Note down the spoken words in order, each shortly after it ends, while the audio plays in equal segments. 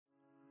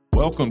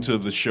Welcome to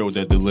the show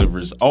that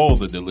delivers all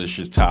the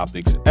delicious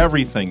topics.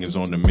 Everything is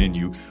on the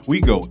menu. We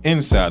go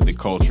inside the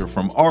culture,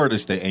 from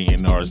artists to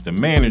A&Rs to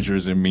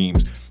managers and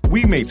memes.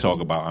 We may talk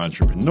about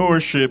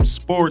entrepreneurship,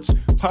 sports,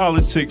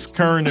 politics,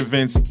 current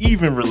events,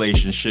 even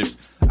relationships.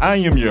 I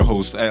am your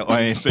host,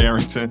 Lance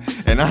Arrington,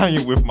 and I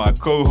am with my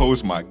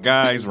co-hosts, my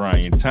guys,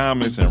 Ryan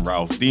Thomas and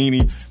Ralph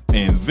Dini,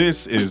 and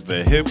this is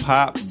the Hip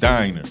Hop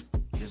Diner.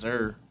 Yes,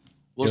 sir.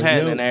 What's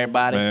happening,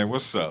 everybody? Man,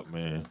 what's up,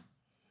 man?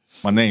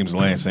 My name's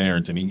Lance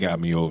Arrington. He got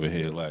me over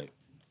here like,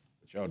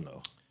 but y'all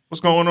know.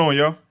 What's going on,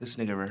 y'all? This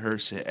nigga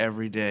rehearse it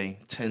every day,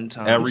 10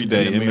 times. Every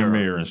day in the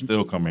mirror and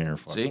still come here and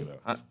fuck it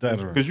up.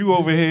 Because you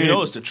over here. You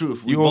know it's the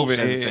truth. We both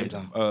said it at the same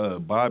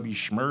time. Bobby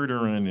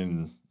Schmurdering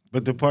and.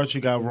 But the part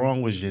you got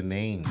wrong was your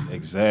name.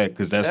 Exactly,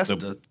 because that's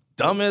the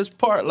dumbest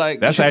part. Like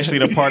that's actually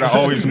the part I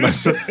always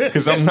mess up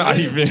because I'm not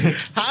even.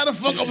 How the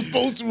fuck I'm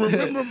supposed to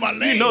remember my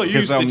name? You know, you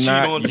used to cheat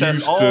on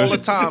tests all the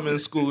time in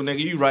school, nigga.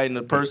 You writing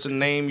the person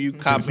name, you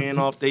copying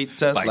off their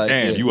test. Like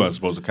damn, you wasn't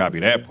supposed to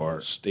copy that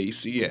part.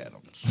 Stacey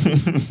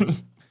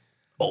Adams.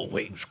 Oh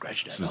wait,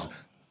 scratch that out.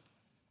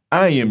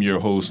 I am your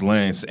host,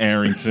 Lance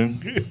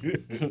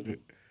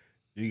Arrington.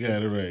 You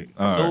got it right.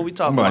 All so what we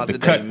talking about to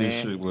today, cut man?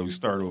 This shit when we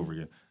start over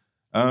again.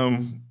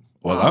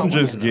 I'm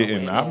just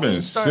getting. I've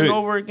been starting sick.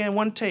 over again.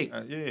 One take.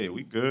 Yeah,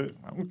 we good.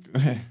 I'm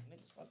good.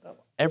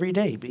 Every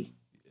day, B.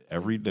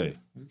 Every day.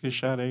 You get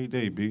shot every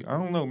day, B. I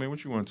don't know, man.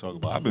 What you want to talk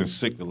about? I've been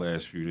sick the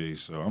last few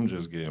days, so I'm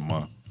just getting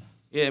my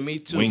me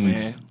too,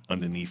 wings man.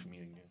 underneath me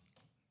again.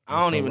 I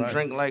don't even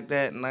drink like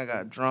that, and I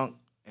got drunk,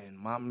 and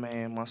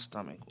my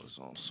stomach was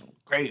on some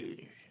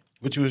crazy.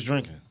 What you was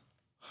drinking?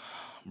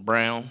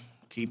 Brown,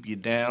 keep you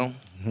down.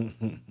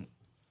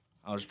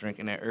 I was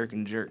drinking that Irk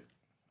and Jerk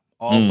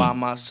all by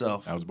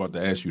myself. I was about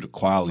to ask you the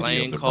quality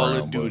playing of the Call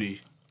brown, of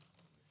Duty.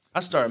 I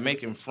started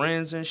making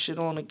friends and shit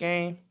on the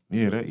game.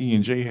 Yeah, that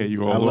E&J had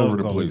you all over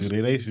the place.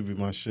 They should be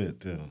my shit,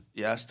 too.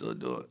 Yeah, I still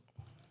do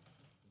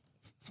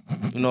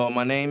it. You know what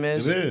my name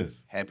is? It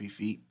is. Happy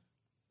Feet.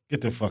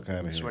 Get the fuck out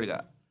of here. Swear to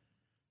God.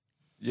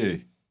 Yeah.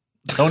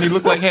 Don't he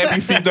look like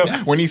Happy Feet, though?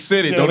 When he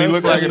said it, don't he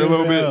look like it a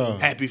little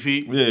bit? Happy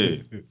Feet.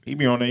 Yeah. He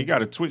be on there. He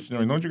got a Twitch.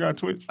 Don't you got a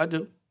Twitch? I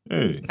do.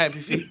 Yeah.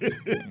 Happy Feet.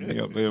 He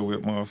up there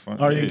with motherfuckers.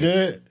 Are you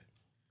good?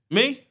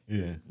 Me?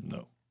 Yeah.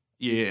 No.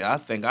 Yeah, I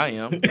think I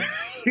am.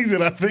 He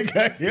said, I think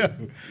I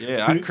am.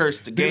 Yeah, I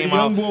cursed the game the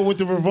young out. boy with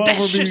the revolver.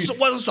 That shit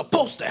wasn't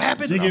supposed to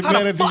happen. So you get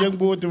mad at the young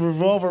boy with the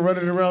revolver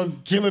running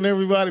around killing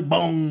everybody.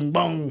 Boom,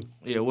 boom.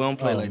 Yeah, we don't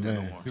play like that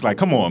no more. He's like,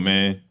 come on,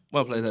 man. We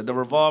don't play that. The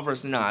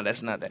revolvers, nah,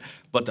 that's not that.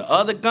 But the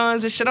other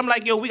guns and shit, I'm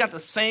like, yo, we got the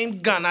same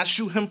gun. I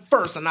shoot him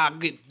first and I'll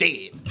get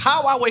dead.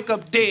 How I wake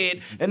up dead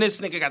and this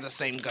nigga got the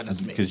same gun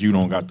as me? Because you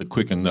don't got the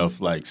quick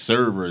enough, like,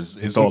 servers.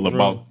 It's all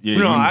about...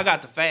 Yeah, I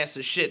got the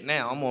fastest shit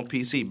now. I'm on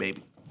PC,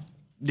 baby.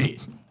 Yeah.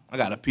 I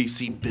got a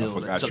PC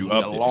build that took me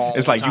a long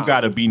It's like time. you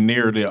got to be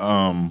near the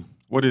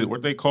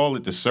what they call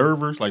it, the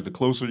servers. Like the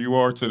closer you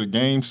are to the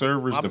game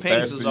servers, my the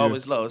pings faster is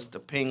always low. It's the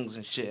pings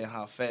and shit and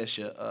how fast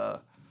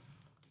your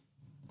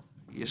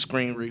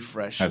screen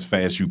refresh. as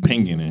fast you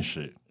pinging and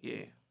shit.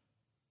 Yeah.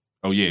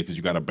 Oh yeah, because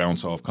you got to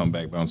bounce off, come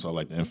back, bounce off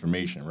like the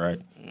information, right?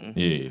 Mm-hmm.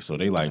 Yeah. So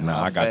they like, nah,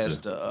 how I got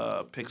fast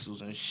the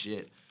pixels and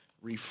shit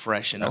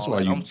refreshing. That's all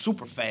why that. I'm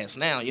super fast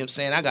now. You know what I'm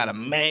saying? I got a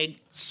mag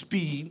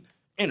speed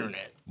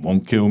internet.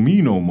 Won't kill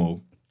me no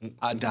more.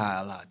 I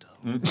die a lot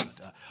though.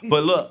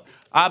 But look,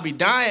 I be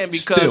dying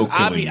because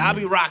I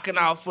be rocking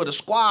out for the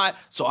squad.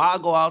 So I'll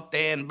go out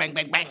there and bang,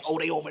 bang, bang. Oh,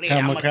 they over there.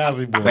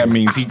 Kamikaze boy. That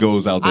means he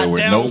goes out there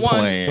with no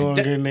plan. Throwing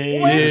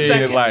grenades.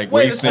 Yeah, like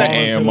wasting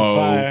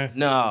ammo.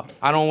 No,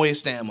 I don't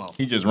waste ammo.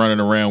 He just running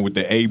around with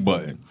the A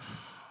button.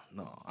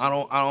 No, I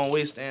don't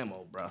waste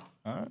ammo, bro.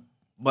 All right.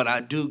 But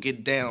I do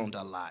get downed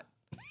a lot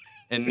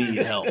and need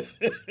help.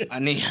 I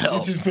need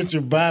help. You just put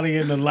your body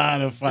in the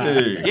line of fire.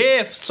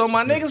 Yeah, so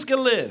my niggas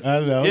can live. I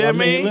know. You know I mean, what I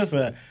mean?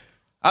 listen.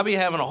 I be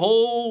having a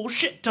whole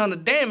shit ton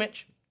of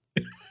damage,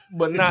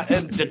 but not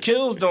the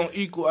kills don't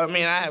equal. I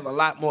mean, I have a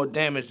lot more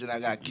damage than I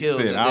got kills.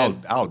 Said,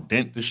 I'll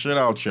dent the shit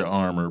out your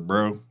armor,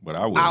 bro. But I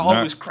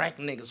always crack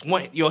niggas.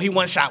 He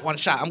one shot.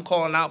 I'm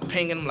calling out,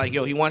 pinging him like,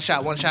 yo, he one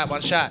shot.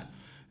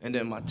 And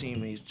then my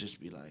teammates just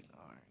be like,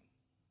 all right.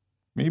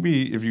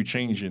 Maybe if you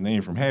change your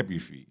name from Happy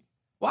Feet.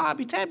 Why I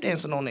be tap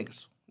dancing on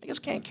niggas?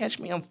 Niggas can't catch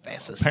me. I'm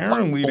fast as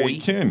Apparently fuck, boy. they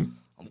can.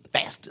 I'm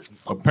fast as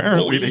fuck.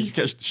 Apparently boy. they can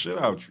catch the shit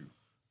out you.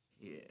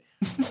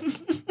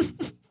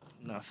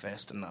 Not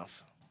fast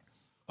enough.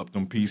 Up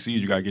them PCs,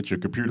 you gotta get your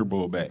computer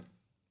bowl back.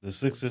 The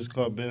Sixers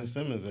caught Ben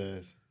Simmons'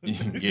 ass.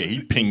 Yeah,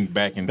 he pinged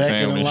back in Back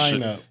town in the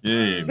and lineup. shit.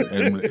 Yeah,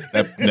 and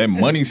that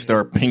money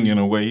start pinging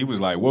away. He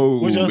was like, "Whoa,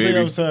 What y'all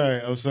baby."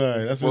 say? I'm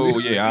sorry. That's what Whoa,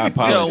 yeah, I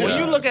apologize. Yo, when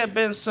you look at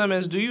Ben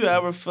Simmons, do you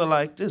ever feel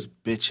like this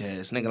bitch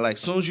ass nigga? Like,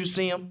 soon as you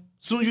see him,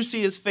 soon as you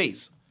see his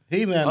face,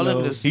 he not look know.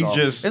 at this. He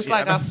just. It's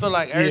like I feel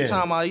like every Yeah.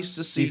 time I used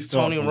to see He's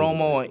Tony soft.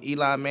 Romo and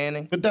Eli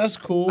Manning, But that's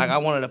cool. like I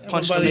wanted to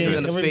punch them Everybody- niggas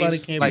in the everybody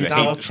face, can't like be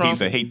Donald Trump.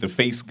 He's a hate the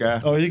face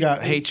guy. Oh, you got.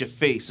 I hate your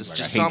face. It's Like,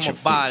 just I hate something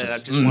your about it. face.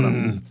 I just want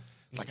to.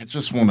 Like I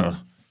just want to.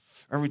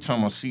 Every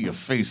time I see your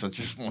face, I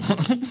just want.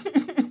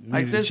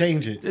 Like to this,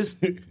 change it. This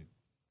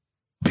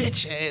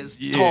bitch ass,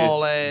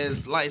 tall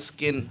ass, light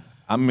skin.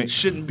 I mean,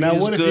 shouldn't be Now,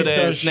 as what if he good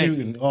starts as nigga.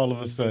 shooting all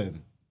of a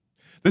sudden?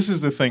 this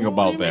is the thing What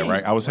about do that, you mean?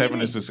 right? I was What do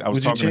having you this. I was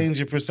Would you talking change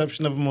your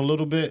perception of him a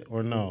little bit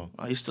or no?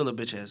 Oh, he's still a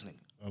bitch ass nigga.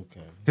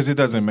 Okay. because it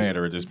doesn't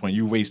matter at this point.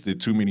 You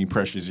wasted too many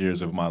precious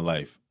years of my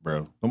life,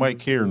 bro. Nobody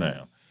care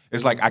now.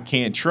 It's like I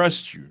can't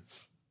trust you.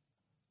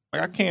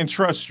 Like I can't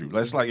trust you.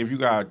 That's like if you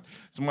got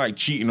somebody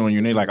cheating on you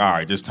and they like, all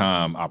right, this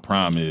time I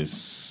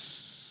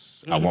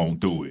promise I won't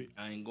do it.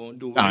 I ain't gonna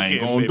do it. I ain't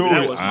again, gonna baby. do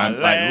That it. was my I'm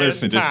like, last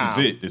listen,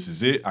 time. this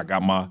is it. I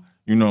got my,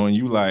 and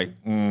you like,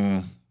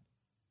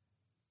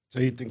 So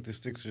you think the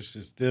Sixers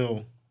should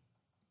still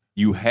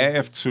you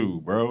have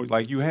to, bro.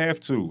 Like you have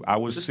to. I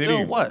was Just sitting.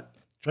 still what?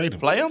 trade him?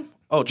 Play him?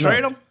 Oh,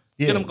 trade him?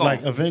 Yeah, Get him going.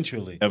 like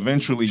eventually.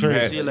 Eventually, you Trade.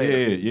 had, See you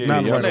later. yeah,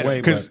 Not yeah. right away,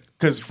 Because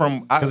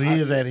because he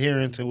is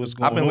adhering to what's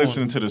going on. I've been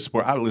listening to the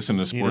sport. I listen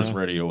to sports know?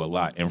 radio a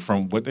lot, and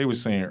from what they were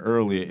saying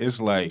earlier, it's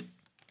like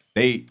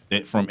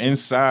that from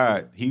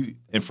inside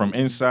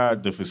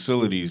the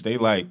facilities, they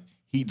like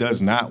he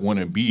does not want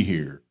to be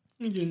here,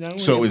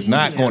 so it's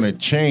not going to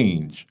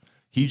change.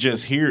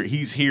 He's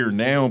here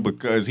now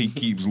because he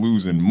keeps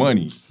losing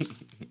money.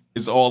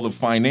 It's all the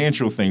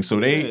financial thing. So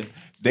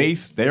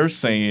they're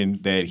saying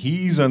that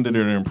he's under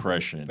their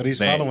impression, But he's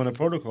that, following the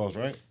protocols,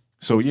 right?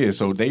 So they're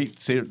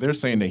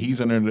saying that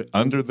he's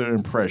under the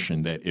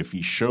impression that if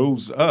he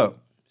shows up,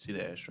 See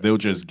that ashtray? they'll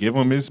just give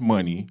him his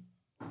money,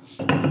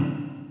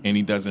 and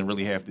he doesn't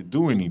really have to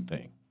do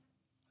anything.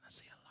 I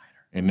see a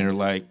lighter. And they're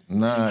like,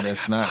 nah,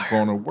 that's not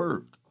going to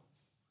work.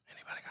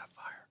 Anybody got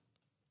fire?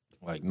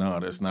 Like, nah,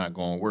 that's not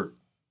going to work.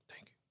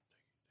 Thank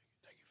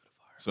you for the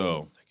fire.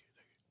 So,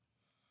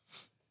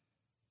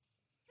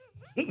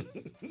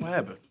 What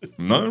happened?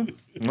 no.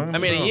 I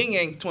mean, the Yin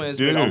Yang Twins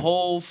Yeah. made a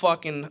whole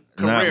fucking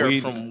Nah, career we-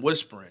 from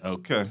whispering.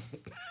 Okay.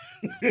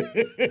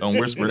 Don't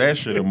whisper that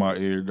shit in my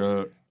ear,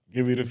 dog.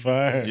 Give me the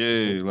fire.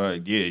 Yeah,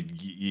 like, yeah.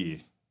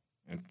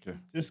 Okay.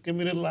 Just give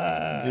me the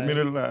lie. Give me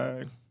the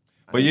line.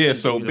 I But just yeah, said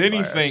so give me the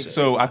Benny fire thinks shit.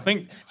 so. I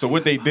think so.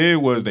 What they did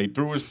was they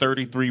threw his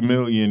 $33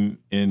 million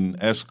in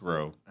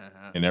escrow,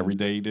 and every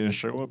day he didn't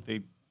show up,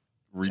 they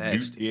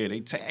reduced. Taxed him. Yeah, they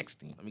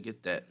taxed him, Let me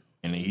get that.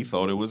 and he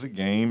thought it was a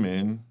game.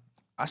 And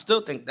I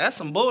still think that's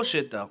some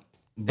bullshit, though.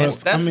 But,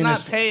 That's I mean, not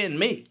it's- paying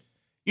me.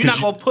 You're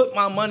not going to put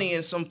my money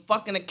in some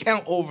fucking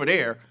account over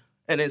there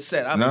and it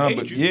said, I nah, paid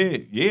but you.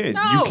 yeah,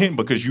 No. you can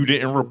because you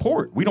didn't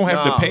report. We don't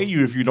have Nah. to pay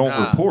you if you don't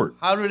Nah. report.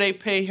 How do they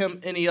pay him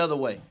any other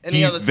way? Any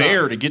He's other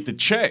there time? to get the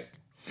check.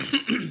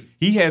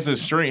 He has a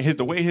strange.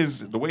 The way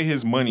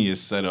his money is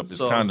set up is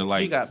So kind of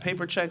like he got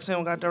paper checks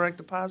and got direct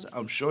deposit.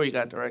 I'm sure he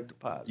got direct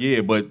deposit.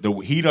 yeah, but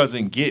he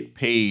doesn't get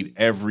paid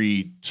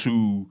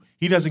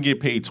He doesn't get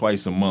paid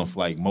twice a month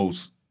like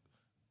most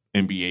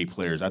NBA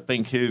players. I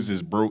think his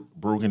is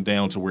broken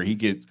down to where he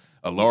gets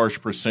a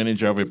large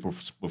percentage of it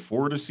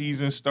before the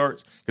season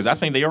starts. Because I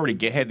think they already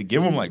had to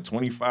give him like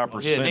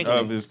 25%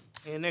 of his.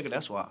 Yeah, nigga,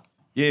 that's why.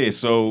 Yeah,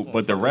 so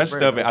but the fuck rest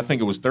bread. of it, I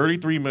think it was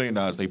 $33 million.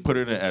 They put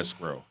it in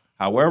escrow.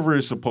 However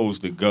it's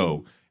supposed to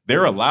go,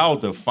 they're allowed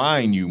to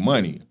fine you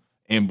money.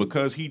 And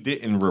because he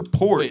didn't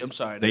report, Wait, I'm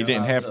sorry. they they're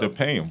didn't allowed have to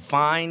pay him.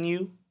 Fine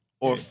you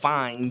or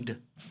find?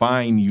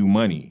 Fine you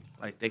money.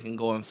 Like they can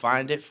go and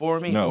find it for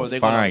me? No, or they're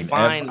fine. going to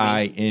find me?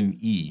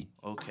 F-I-N-E.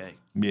 Okay.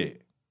 Yeah.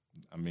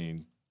 I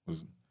mean,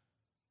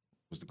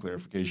 was the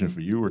clarification for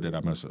you or did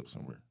I mess up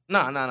somewhere? No,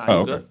 Oh, you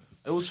okay. good.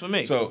 It was for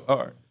me. So, all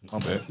right. My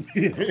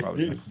bad.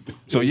 Apologies.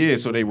 So, yeah,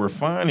 so they were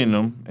fining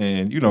them.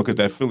 And, because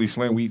that Philly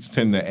slang, we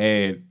tend to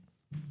add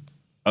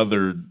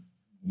other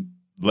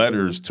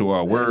letters to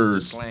our That's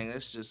words. just slang.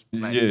 It's just Yeah,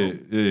 black it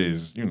folk.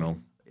 is,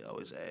 They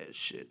always add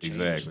shit. change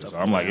Exactly. stuff So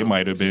I'm like, it around.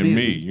 might have been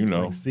Season. me,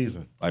 Like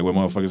season. Like when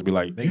motherfuckers be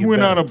like, Make you it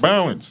went better. out of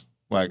balance.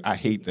 Like, I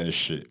hate that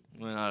shit.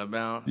 Went out of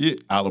bounds. Yeah,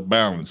 out of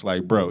balance.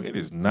 Like, bro, it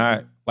is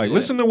not. Like, Yeah.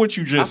 listen to what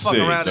you I just fuck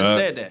said. around and dog.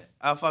 said that.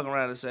 I fuck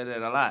around and said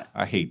that a lot.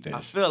 I hate that. I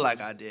feel like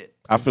I did.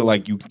 I feel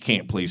like you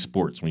can't play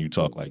sports when you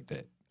talk like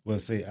that.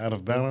 What, say out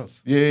of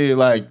balance? Yeah,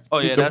 like Oh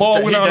yeah, the ball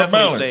he went out of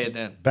definitely balance. say it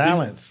then.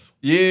 Balance.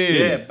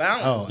 Yeah,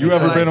 balance. Oh, You It's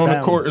ever like been on the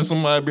balance. court and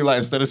somebody be like,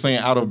 instead of saying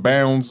out of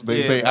bounds, they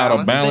Yeah, say out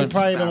of balance. They balance?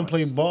 probably don't Balance.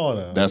 play ball,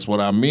 though. That's what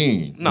I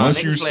mean. No, once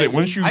niggas you play- say,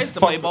 once you I used to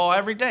fuck, play ball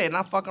every day, and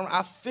I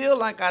feel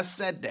like I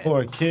said that.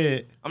 For a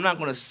kid. I'm not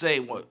gonna say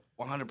what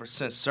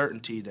 100%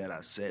 certainty that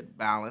I said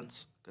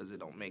balance because it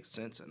don't make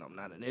sense, and I'm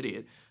not an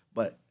idiot.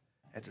 But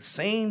at the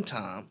same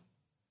time,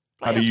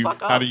 how do players you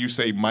fuck up. how do you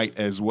say might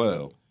as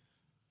well?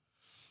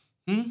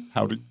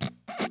 How do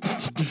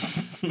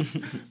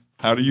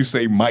how do you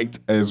say might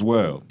as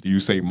well? Do you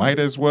say might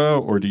as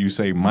well or do you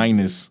say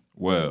minus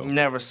well?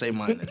 Never say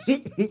minus.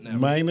 Never.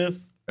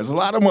 Minus. There's a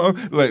lot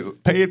of like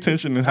pay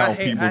attention to how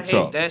people I hate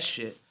talk. that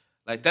shit.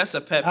 Like that's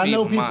a pet I peeve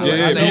know of mine. people-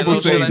 Yeah, I know people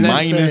say like that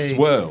minus say-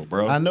 well,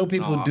 bro. I know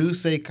people Nah. do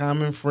say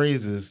common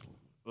phrases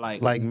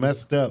like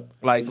messed up.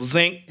 like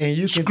zinc. And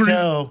you can Screw-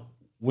 tell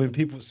when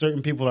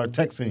certain people are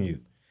texting you.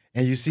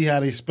 And you see how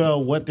they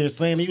spell what they're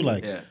saying. And you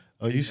like, Yeah.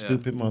 oh, you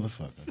stupid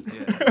motherfucker.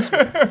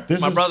 Yeah.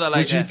 This My is brother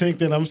like what you that. think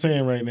that I'm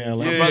saying right now.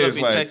 Like, Yeah. Brother it's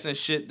be like- texting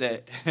shit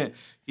that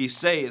he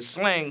say is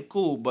slang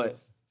cool, but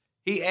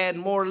he add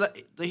more.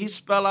 He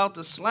spell out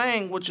the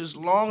slang, which is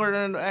longer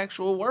than the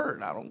actual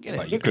word. I don't get it.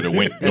 Like you could have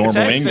went normal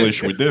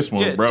English with this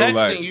one, bro. Texting,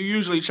 Like you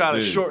usually try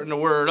to shorten the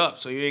word up,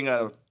 so you ain't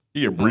gotta.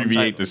 He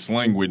abbreviate the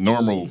slang with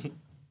normal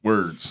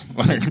words.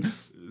 Like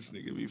This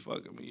nigga be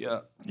fucking me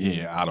up.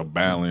 yeah, out of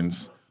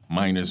balance,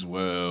 might as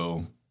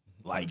well,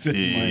 like Might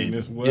this.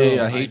 as well,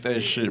 Yeah, I like hate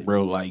that shit,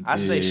 bro. Like I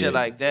say this. shit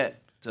like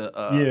that to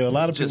Yeah, a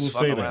lot of just people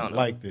fuck say that, around.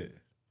 like that.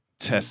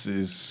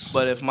 Tesses.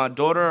 But if my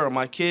daughter or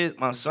my kid,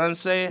 my son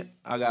say it,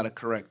 I gotta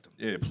correct them.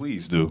 Yeah,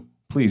 please do.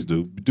 Please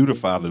do. Do the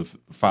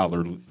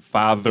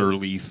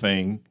fatherly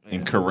thing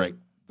and correct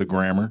the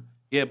grammar.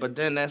 Yeah, but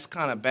then that's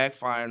kind of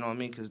backfiring on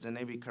me because then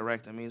they be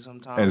correcting me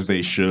sometimes. As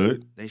they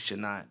should. They should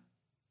not.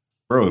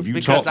 Bro, if you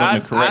Because taught them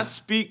to I correct,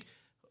 speak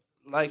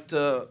like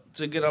to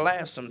get a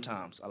laugh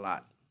sometimes, a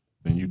lot.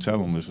 then you tell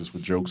them this is for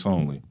jokes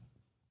only.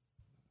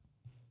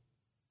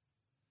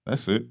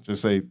 That's it.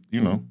 Just say,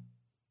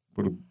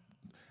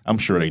 I'm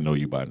sure they know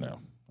you by now.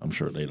 I'm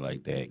sure they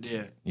like that.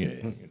 Yeah.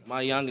 Yeah.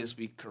 My youngest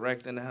be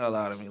correcting the hell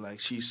out of me like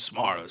she's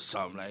smart or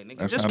something. Like, nigga,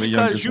 That's just how the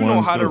because youngest you know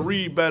ones how to do.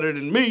 read better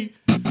than me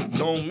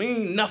don't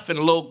mean nothing,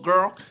 little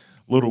girl.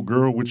 Little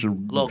girl with your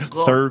Little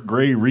girl. third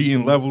grade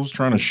reading levels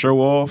trying to show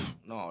off.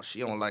 No,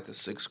 she on like a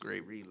 6th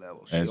grade read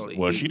level.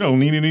 She don't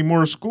need any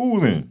more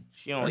school then.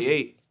 She only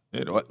 8.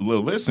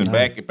 Listen,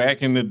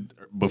 back in the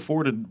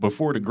before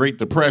the Great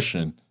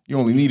Depression, you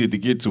only needed to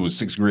get to a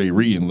 6th grade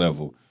reading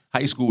level.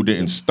 High school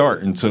didn't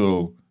start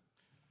until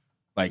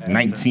like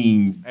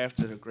 19.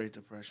 After the Great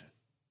Depression.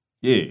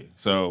 Yeah.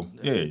 So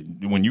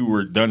when you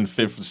were done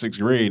 5th or 6th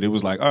grade, it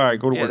was like, all right,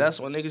 go to Yeah, work. that's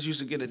when niggas used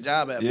to get a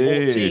job at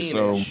 14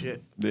 so and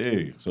shit.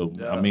 yeah. So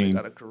Yeah, I they mean,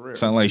 got a career.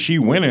 sound like she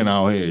winning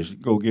out here. She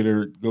go get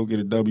a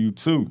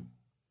W-2.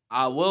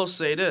 I will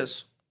say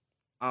this.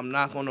 I'm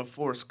not going to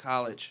force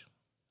college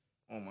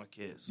on my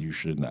kids. You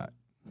should not,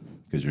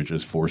 because you're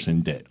just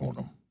forcing debt on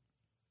them.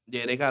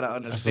 Yeah, they got to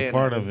That's understand a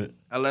part that. of it.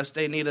 Unless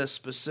they need a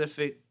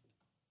specific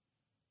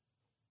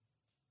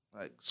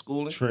like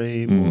schooling.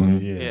 Trade Mhm.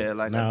 or Yeah,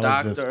 like a knowledge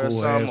that doctor or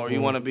school something, has or for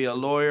you want to be a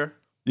lawyer.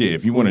 Yeah,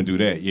 if you want to do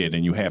that,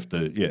 then you have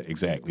to. Yeah,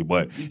 exactly.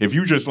 But if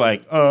you just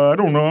like, I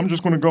don't know, I'm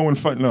just going to go and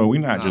find. No, we're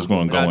not just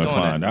going to we're go not and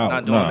doing find that. out.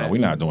 Not doing No, that. we're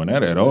not doing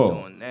that at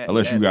all. doing that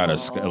Unless you at got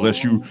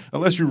all.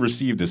 unless you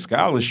received a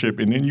scholarship,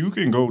 and then you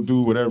can go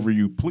do whatever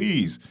you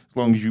please as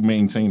long as you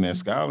maintain that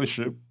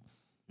scholarship.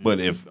 But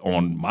if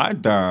on my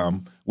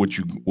dime, what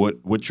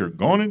you're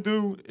going to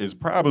do is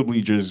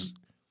probably just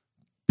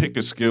pick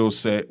a skill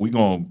set. We're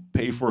going to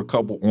pay for a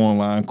couple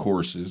online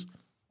courses.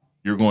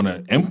 You're going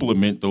to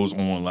implement those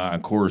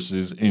online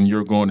courses, and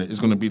it's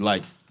going to be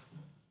like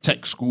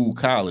tech school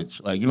college.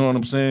 Like, you know what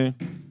I'm saying?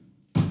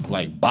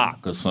 Like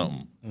Bach or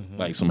something.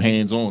 Like some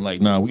hands-on.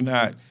 Like, nah, we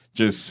not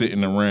just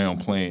sitting around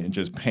playing,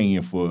 just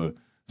paying for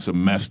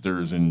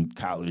semesters and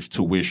college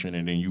tuition,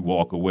 and then you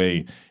walk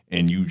away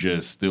and you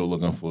just still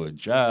looking for a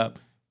job.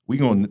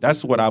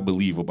 That's what I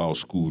believe about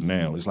school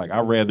now. It's like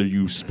I'd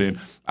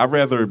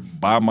rather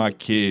buy my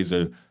kids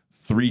a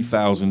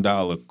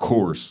 $3,000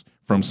 course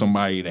from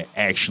somebody that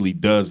actually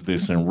does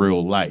this in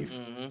real life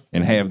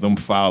and have them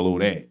follow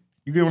that.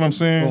 You get what I'm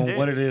saying? Well,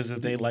 what it is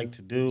that they like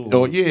to do.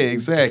 Oh, yeah,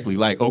 exactly.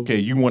 Like, okay,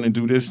 you want to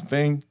do this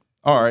thing?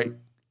 All right.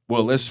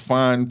 Well, let's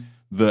find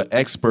the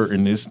expert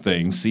in this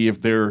thing, see if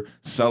they're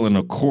selling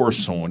a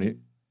course on it,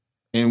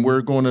 and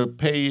we're going to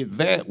pay it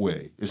that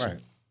way. Right.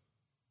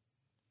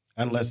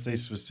 Unless they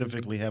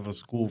specifically have a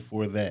school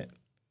for that.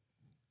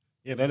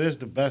 Yeah, that is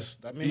the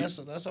best. I mean,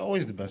 that's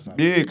always the best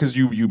option. Yeah, because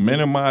you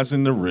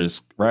minimizing the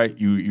risk, right?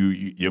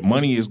 Your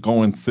money is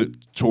going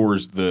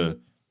towards the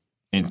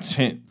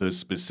intent, the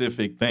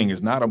specific thing.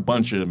 It's not a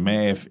bunch of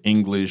math,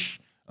 English,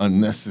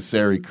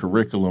 unnecessary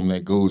curriculum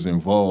that goes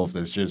involved.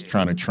 That's just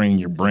trying to train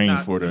your brain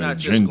for the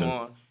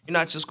agenda. You're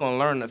not just going to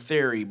learn the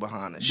theory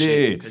behind the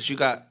shit. Because you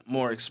got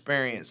more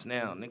experience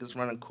now. Niggas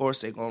running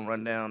course, they going to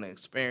run down the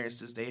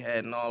experiences they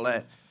had and all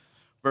that.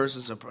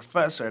 Versus a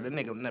professor, the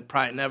nigga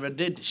probably never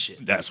did the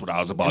shit. That's what I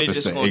was about and to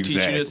just say. Gonna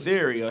exactly. teach you the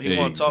theory, or he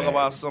want to talk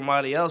about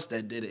somebody else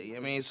that did it. You know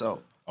what I mean?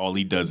 So all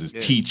he does is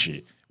teach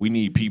it. I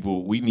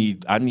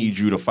need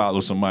you to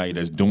follow somebody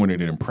that's doing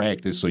it in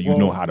practice, so you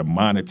know how to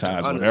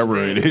monetize whatever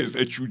it is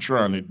that you're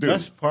trying to do.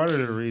 That's part of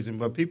the reason.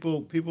 But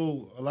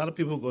a lot of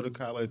people go to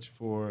college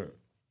for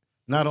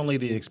not only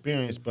the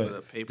experience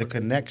but the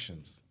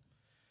connections,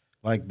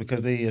 like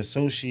because they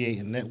associate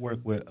and network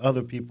with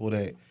other people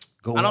that.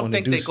 I don't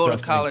think they go to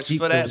college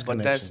for that, but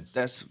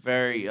that's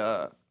very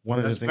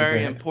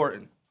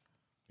important.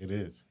 It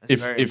is.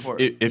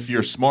 If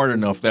you're smart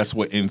enough, that's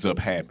what ends up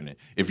happening.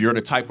 If you're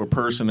the type of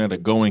person that'll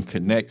go and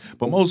connect,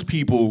 but most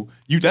people,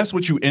 that's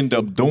what you end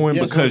up doing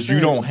because you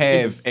don't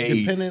have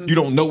you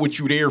don't know what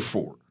you're there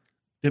for.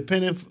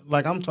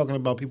 Like I'm talking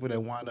about people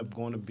that wind up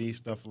going to be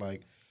stuff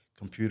like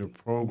computer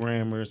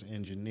programmers,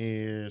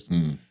 engineers.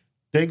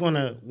 They're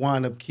gonna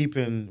wind up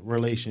keeping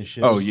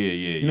relationships. Oh yeah.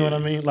 You know what I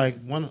mean? Like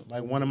one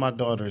of my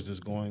daughters is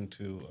going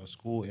to a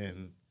school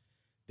in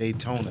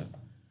Daytona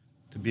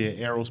to be an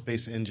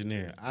aerospace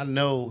engineer. I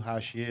know how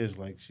she is.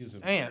 Like she's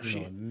a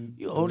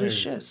you old as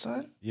shit,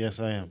 son. Yes,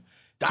 I am.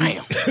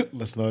 Damn.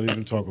 Let's not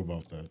even talk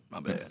about that.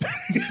 My bad.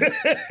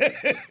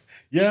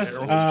 Yes,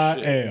 I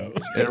am.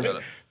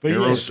 But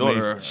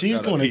yeah, she's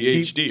going to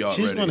keep. Already.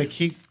 She's going to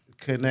keep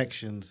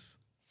connections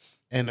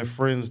and the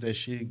friends that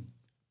she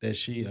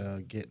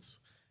gets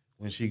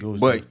when she goes.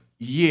 But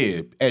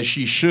yeah, as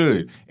she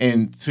should.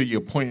 And to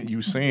your point,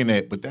 you saying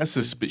that, but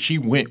that's she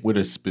went with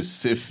a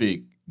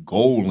specific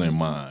goal in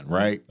mind,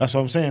 right? That's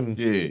what I'm saying.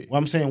 Yeah. Well,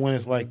 I'm saying when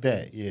it's like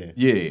that, yeah.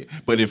 Yeah.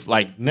 But if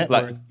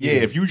network,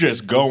 if you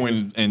just go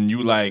and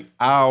you like,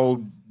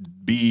 I'll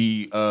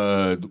be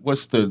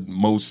what's the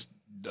most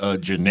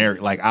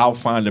generic, like I'll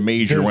find a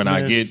major business, when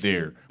I get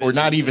there. Or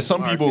not even,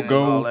 some people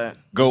go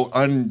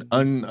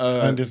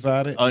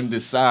undecided.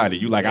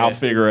 You like, yeah. I'll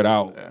figure it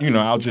out.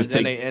 Yeah. I'll just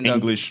take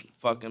English.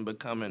 Fucking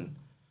becoming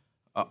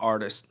an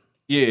artist.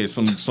 Yeah,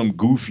 some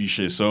goofy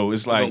shit. So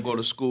it's like, you don't go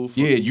to school for,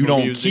 you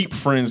don't music. Keep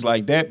friends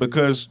like that,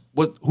 because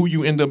who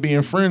you end up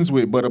being friends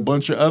with but a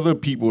bunch of other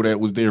people that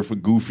was there for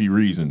goofy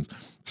reasons.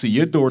 See,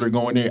 your daughter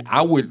going there,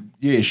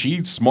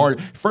 she's smart.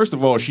 First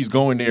of all, she's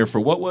going there for,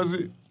 what was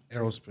it?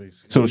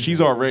 Aerospace. So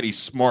she's already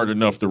smart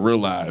enough to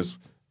realize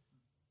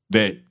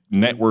that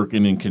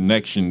networking and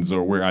connections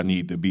are where I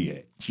need to be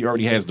at. She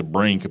already has the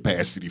brain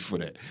capacity for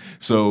that.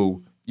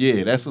 So,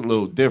 yeah, that's a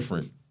little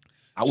different.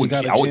 I would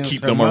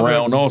keep them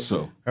around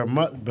also.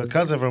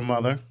 Because of her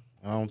mother,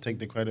 I don't take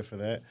the credit for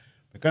that.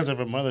 Because of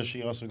her mother,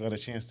 she also got a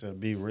chance to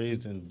be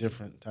raised in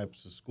different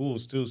types of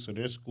schools too. So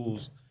their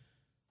schools,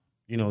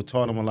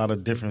 taught them a lot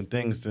of different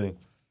things to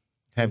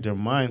have their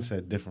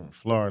mindset different.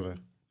 Florida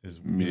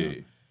is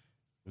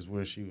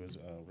where she was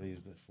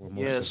raised for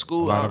most a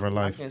lot of her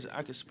life.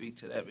 I can speak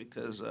to that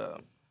because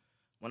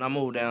when I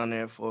moved down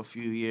there for a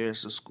few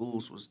years, the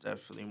schools was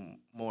definitely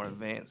more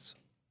advanced.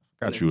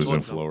 Got you was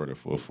in Florida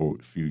for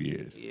a few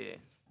years. Yeah.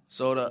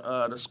 So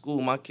the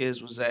school my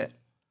kids was at,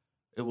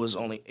 it was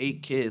only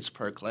 8 kids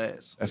per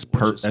class. That's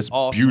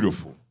awesome.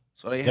 Beautiful.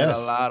 So they had a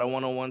lot of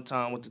one-on-one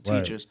time with the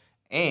teachers.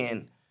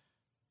 And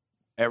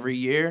every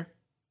year,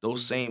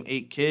 those same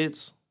 8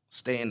 kids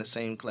stay in the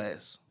same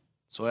class.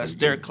 So that's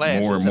their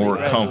class. More and more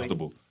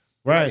comfortable.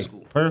 Right.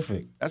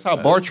 Perfect. That's how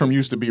Bartram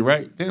used to be,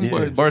 right?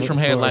 Then Bartram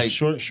had like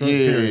short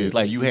period.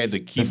 Like you had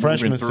to keep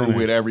moving through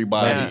with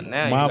everybody.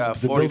 Now you got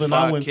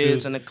 45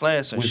 kids in the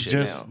class and shit now.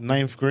 Was just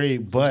 9th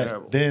grade,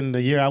 but then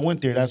the year I went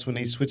there, that's when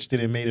they switched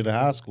it and made it a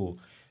high school.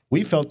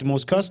 We felt the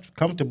most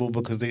comfortable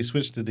because they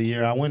switched it the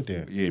year I went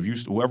there. Yeah,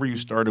 whoever you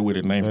started with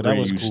in 9th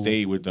grade, you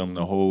stayed with them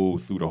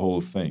through the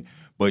whole thing.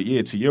 But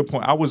yeah, to your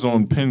point, I was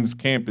on Penn's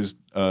campus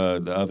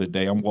the other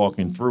day. I'm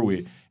walking through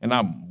it, and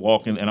I'm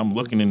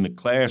looking in the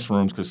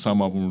classrooms because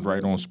some of them was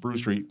right on Spruce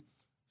Street.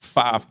 It's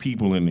 5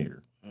 people in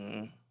there.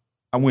 Mm-hmm.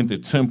 I went to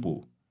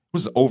Temple. It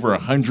was over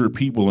 100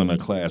 people in a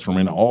classroom,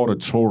 in an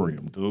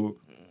auditorium, dude.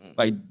 Mm-hmm.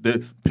 Like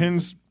the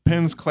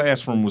Penn's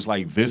classroom was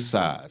like this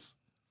size.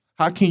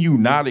 How can you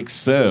not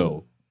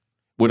excel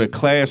with a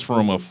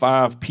classroom of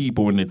 5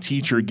 people and the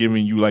teacher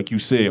giving you, like you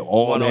said,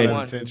 all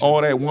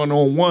that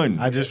one-on-one?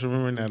 I just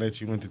remember now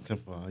that you went to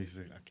Temple. I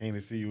came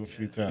to see you a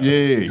few times.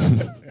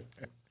 Yeah.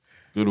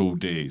 Good old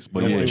days.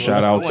 But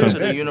shout out to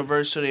the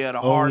University of the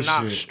Hard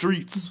Knock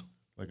Streets.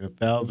 Like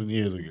 1,000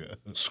 years ago.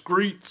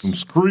 Streets. Some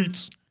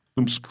streets.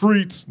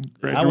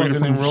 I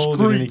wasn't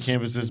enrolled in any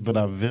campuses, but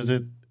I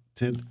visited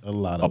a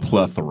lot of them. A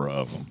plethora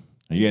of them.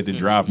 And you had to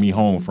drive me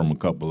home from a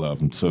couple of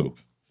them, too.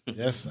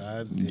 Yes,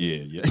 I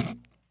did. Yeah.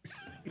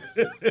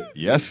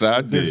 Yes,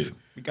 I did.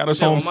 We got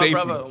us home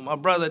safely. My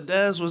brother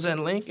Des was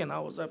in Lincoln. I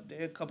was up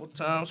there a couple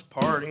times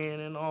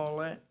partying and all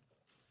that.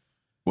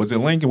 Was it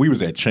Lincoln? We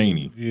was at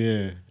Cheney.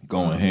 Yeah.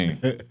 Going ham.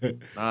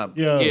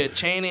 Yeah,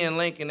 Cheney and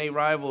Lincoln, they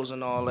rivals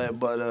and all that,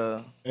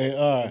 but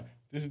hey,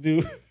 this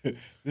dude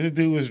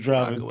was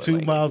driving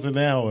 2 miles an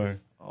hour.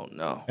 Oh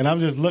no. And I'm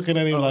just looking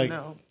at him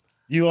no.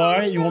 You all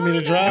right? You want me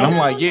to drive? And I'm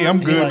like, yeah,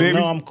 I'm good, baby.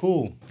 No, I'm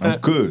cool. I'm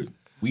good.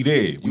 We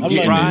there. I'm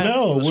like,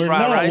 no, we're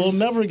not. Rice? We'll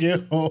never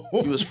get home.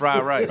 You was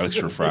fried rice.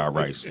 Extra fried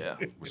rice. Yeah.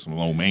 With some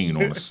lo mein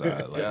on the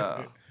side.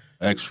 Like,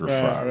 extra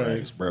fried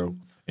rice, bro.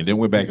 And then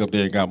went back up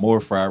there and got more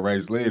fried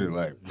rice later,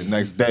 like the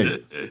next day.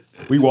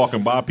 We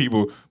walking by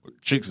people,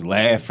 chicks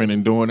laughing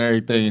and doing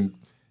everything.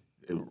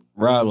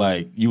 Rod,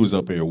 like, you was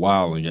up here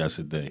wilding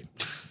yesterday.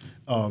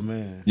 Oh,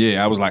 man.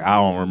 Yeah, I was like, I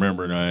don't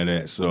remember none of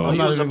that. So he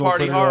was a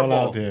party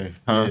hardball.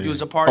 Huh? He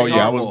was a party hardball. Oh,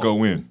 yeah, I was a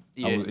go-in.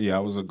 I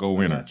was a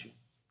go-winner.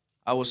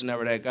 I was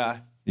never that guy.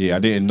 Yeah, I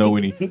didn't know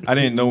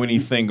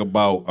anything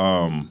about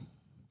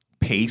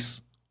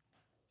pace.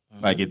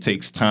 Like, it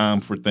takes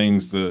time for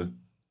things to,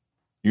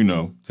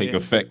 take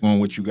effect on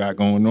what you got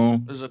going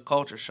on. It was a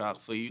culture shock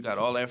for you. You got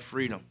all that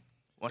freedom.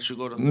 Once you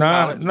go to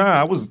college.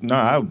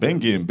 I've been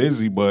getting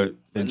busy, but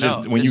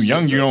when you're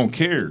young, you don't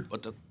care.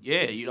 But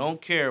you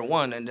don't care,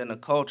 one, and then the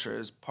culture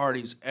is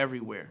parties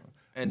everywhere.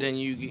 And then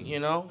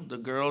the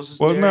girls is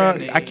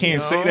there. I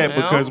can't say that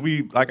because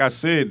we, like I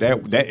said,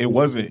 that it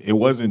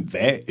wasn't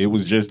that. It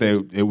was just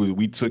that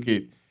we took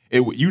it.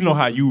 You know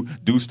how you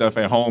do stuff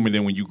at home, and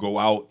then when you go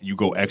out, you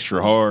go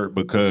extra hard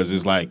because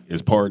it's like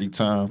it's party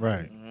time.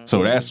 Right. Mm-hmm.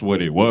 So that's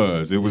what it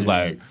was. It was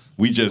like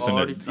we just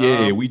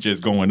we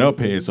just going up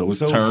here, so it's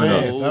so turned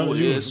fast. up. By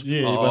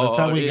the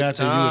time we got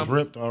there, you was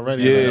ripped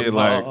already.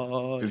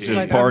 It's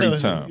just party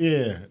time.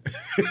 Yeah.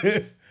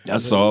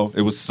 That's all.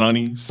 It was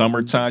sunny,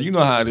 summertime. You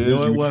know how it is.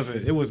 No, it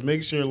wasn't. It was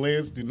make sure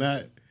Lance do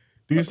not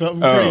do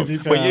something crazy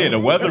time. But yeah, the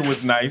weather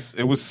was nice.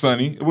 It was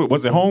sunny.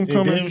 Was it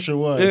homecoming? It damn sure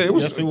was. Yeah, it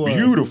was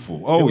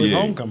beautiful. Oh, it was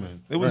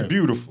homecoming. It was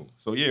beautiful.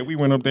 So yeah, we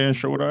went up there and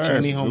showed our ass.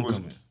 Cheney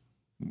homecoming.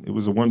 It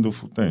was a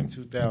wonderful thing.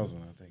 2000,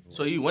 I think. It was.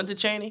 So you went to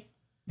Cheney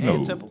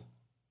and Temple?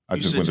 I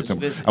just went to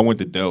Temple. I went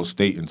to Dell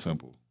State and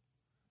Temple.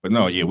 But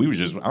no, yeah, we was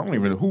just, I don't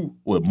even know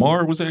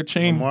Mar was at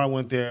Cheney? Mar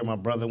went there, my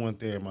brother went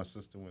there, my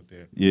sister went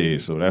there. Yeah,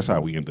 so that's how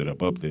we ended up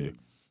there.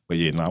 But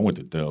yeah, no, I went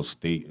to Dell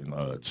State and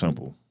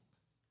Temple.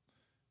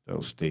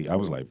 Dell State, I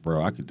was like,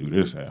 bro, I could do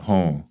this at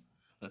home.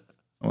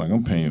 I'm like,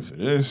 I'm paying for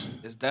this.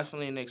 It's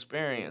definitely an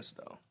experience,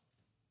 though.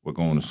 We're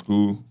going to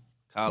school?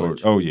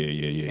 College.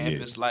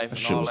 Campus life that and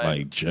shit all was that.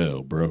 like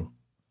jail, bro.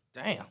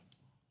 Damn.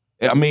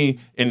 I mean,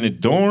 in the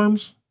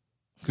dorms,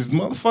 because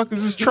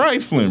motherfuckers is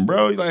trifling,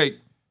 bro. Like,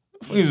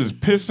 motherfuckers is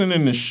pissing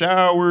in the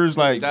showers.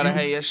 Like, you gotta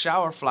have your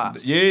shower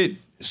flops. Yeah.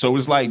 So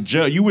it's like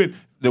jail.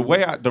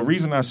 The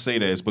reason I say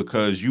that is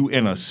because you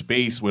in a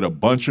space with a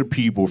bunch of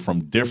people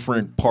from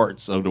different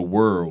parts of the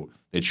world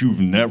that you've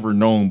never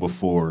known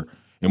before,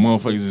 and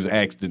motherfuckers is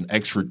acting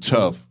extra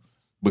tough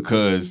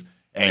because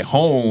at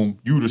home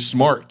you the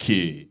smart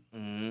kid.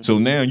 So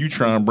now you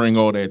try and bring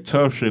all that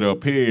tough shit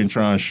up here and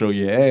try and show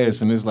your ass,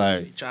 and it's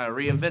like you try to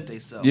reinvent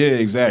themselves. Yeah,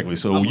 exactly.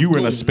 So you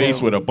in a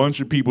space with a bunch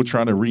of people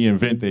trying to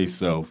reinvent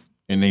themselves,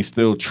 and they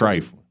still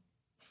trifle.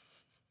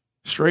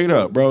 Straight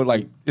up, bro.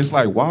 Like it's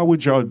like, why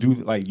would y'all do?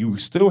 Like you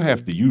still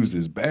have to use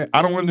this bag.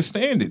 I don't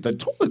understand it. The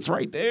toilet's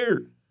right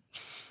there.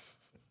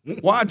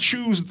 Why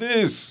choose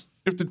this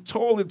if the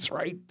toilet's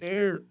right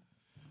there?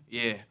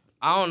 Yeah.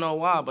 I don't know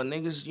why, but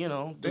niggas, do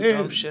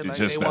dumb shit. Like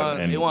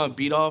they want to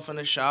beat off in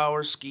the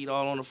shower, skeet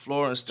all on the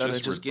floor instead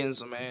of just getting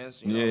some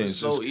ass. It's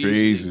so just easy.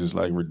 crazy. It's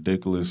like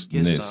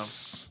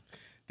ridiculousness.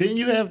 Didn't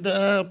you have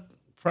the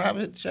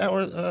private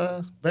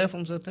shower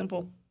bathrooms at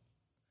Temple?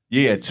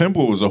 Yeah,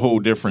 Temple was a whole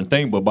different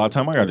thing. But by the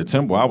time I got to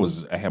Temple,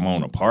 I had my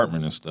own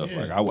apartment and stuff.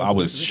 Yeah, like I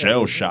was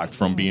shell shocked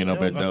from being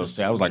up at Del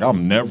State. I was like,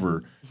 I'm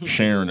never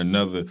sharing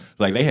another.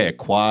 Like they had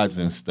quads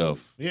and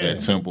stuff at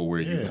Temple where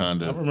you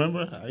kind of. I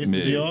remember. I used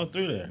to be all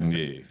through there.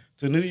 Yeah.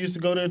 So New used to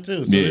go there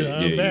too. So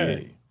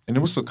yeah. And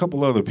there was a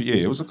couple other.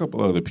 It was a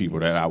couple other people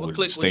that I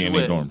would stay in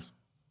their dorms.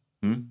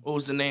 What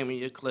was the name of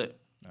your clique?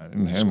 I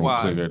didn't have no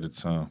clique at the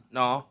time.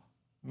 No.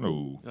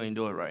 You ain't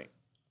do it right.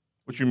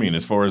 What you mean?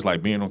 As far as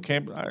like being on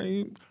campus,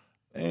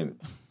 and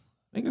I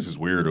think this is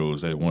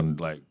weirdos that want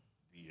like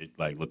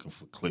looking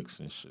for clicks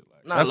and shit.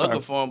 Like not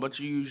looking for them, but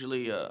you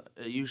usually it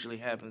usually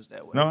happens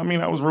that way. No, I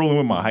mean I was rolling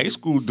with my high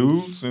school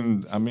dudes,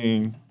 and I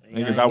mean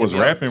niggas I was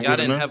rapping with. Y'all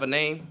didn't have a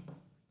name.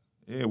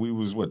 Yeah, we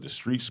was the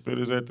street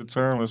spitters at the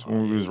time. That's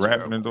when we was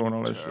rapping and doing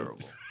all that shit.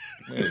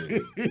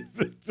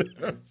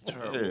 Yeah.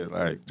 Terrible. Yeah,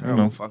 like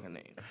terrible fucking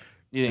name.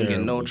 You didn't get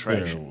no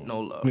traction,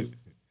 no love.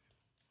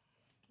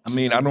 I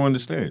mean, I don't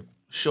understand.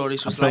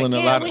 Shorties was like,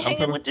 we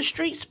hanging with the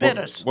street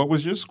spitters. What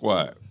was your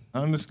squad?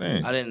 I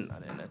understand. I didn't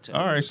attend.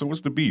 All right, so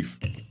what's the beef?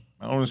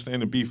 I don't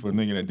understand the beef for a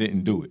nigga that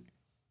didn't do it.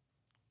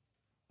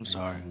 I'm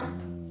sorry.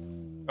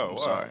 I'm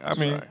sorry. I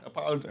mean,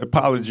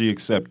 apology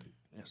accepted.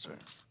 Yes, sir.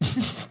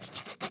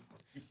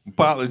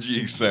 Apology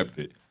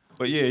accepted.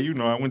 But yeah,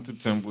 I went to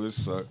Temple. It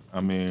sucked.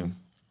 I mean,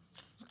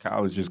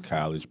 college is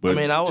college. But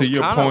I was to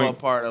your kind point, of a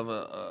part of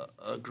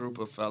a group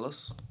of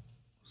fellas.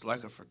 It's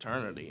like a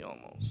fraternity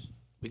almost.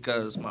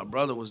 Because my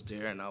brother was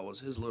there and I was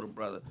his little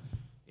brother.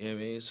 You know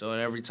what I mean? So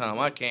every time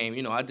I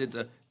came, I did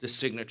the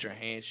signature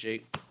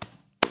handshake.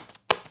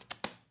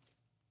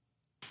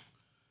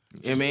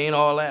 You know what I mean?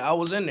 All that. I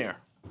was in there.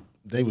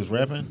 They was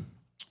rapping?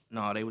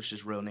 No, they was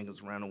just real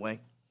niggas ran away.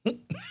 He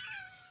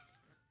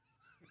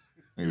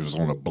was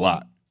on the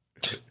block.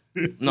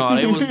 No,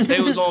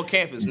 they was on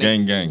campus.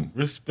 Gang.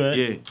 Respect.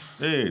 Yeah,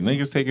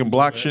 niggas taking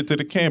block shit to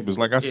the campus,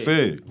 like I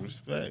said.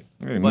 Respect.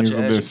 Yeah, niggas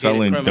have been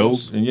selling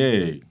criminals. dope, and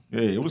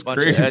it was bunch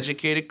crazy. Of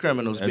educated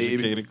criminals, baby.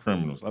 Educated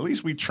criminals. At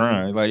least we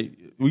tried. Like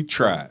we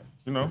tried.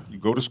 You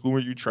go to school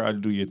and you try to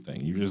do your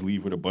thing. You just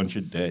leave with a bunch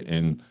of debt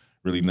and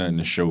really nothing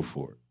to show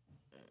for it.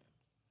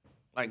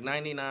 Like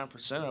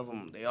 99% of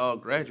them, they all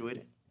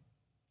graduated,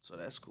 so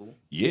that's cool.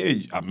 Yeah,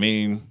 I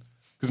mean,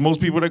 because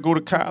most people that go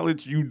to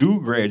college, you do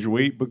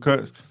graduate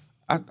because.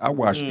 I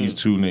watched these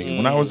two niggas.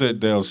 When I was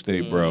at Dell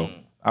State, bro,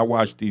 I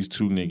watched these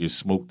two niggas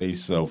smoke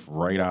themselves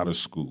right out of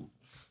school.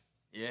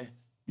 Yeah.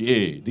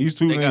 Yeah, these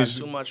two niggas.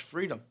 Got too much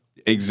freedom.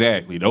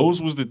 Exactly.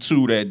 Those was the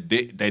two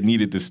that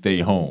needed to stay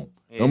home.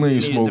 Yeah, they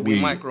needed to be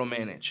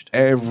micromanaged.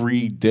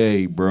 Every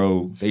day,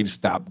 bro. They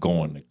stopped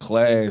going to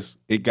class.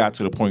 It got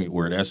to the point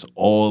where that's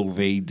all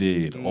they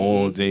did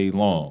all day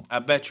long. I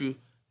bet you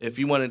if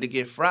you wanted to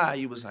get fried,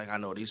 you was like, I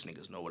know these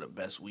niggas know where the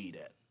best weed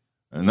at.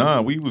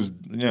 Nah, we was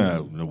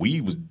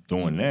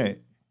doing that.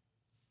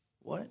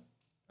 What?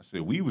 I said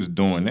we was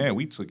doing that.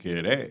 We took care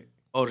of that.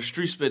 Oh, the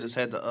street spitters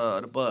had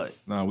the bud.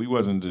 Nah, we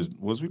wasn't just.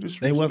 Was we the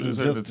street They spitters wasn't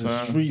at just the the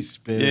time? street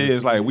spitters. Yeah,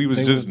 it's like we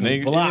was just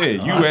niggas.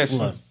 Yeah,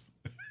 US.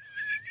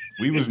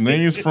 We was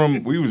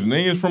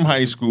niggas from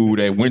high school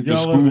that went to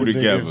school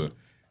together. Niggas.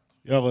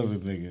 Y'all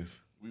wasn't niggas.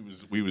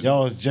 We was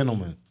y'all was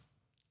gentlemen.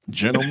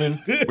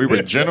 Gentlemen, we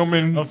were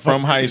gentlemen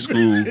from high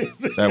school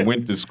that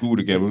went to school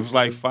together. It was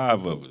like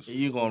 5 of us.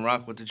 You gonna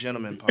rock with the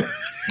gentleman part?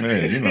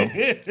 Yeah, you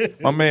know,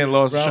 my man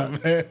lost.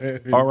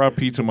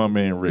 R.I.P. to my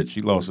man Rich.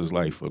 He lost his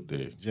life up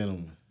there.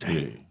 Gentlemen.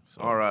 Yeah.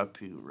 So,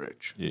 R.I.P.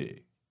 Rich. Yeah.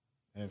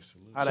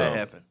 Absolutely. How'd that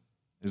happen?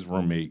 His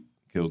roommate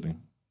killed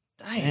him.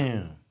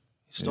 Damn.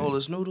 He stole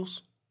his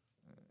noodles.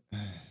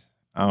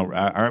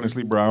 I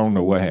honestly, bro, I don't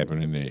know what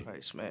happened in there.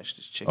 Probably smashed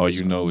his chicken. All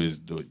you know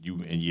is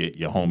you and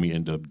your homie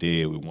end up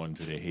dead with one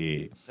to the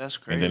head. That's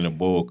crazy. And then the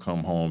boy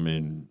come home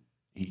and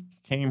he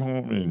came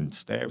home and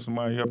stabbed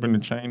somebody up in the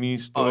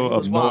Chinese store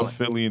up North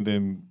Philly and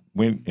then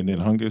went and then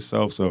hung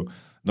himself. So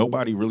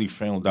nobody really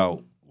found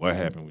out what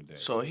happened with that.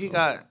 So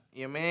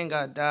your man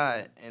got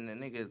died and the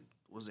nigga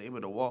was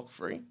able to walk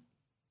free?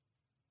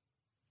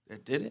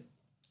 That did it?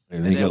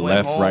 And the nigga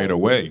left right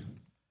away.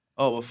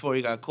 Oh, before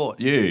he got caught?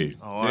 Yeah.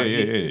 Oh, right.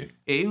 Yeah,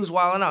 he was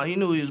wilding out. He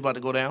knew he was about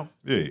to go down.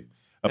 Yeah.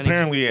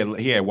 Apparently,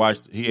 he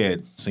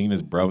had seen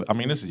his brother. I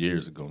mean, this is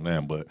years ago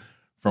now, but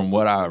from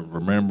what I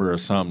remember or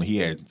something, he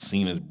had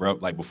seen his brother,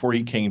 like before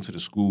he came to the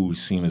school, he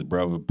seen his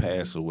brother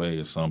pass away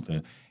or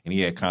something, and he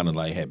had kind of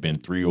like had been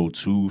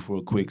 302 for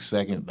a quick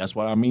second. That's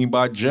what I mean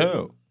by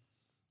jail.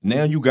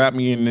 Now you got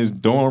me in this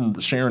dorm,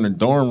 sharing a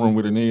dorm room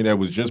with a nigga that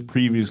was just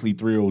previously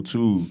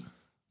 302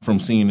 from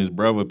seeing his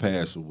brother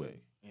pass away.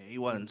 He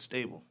wasn't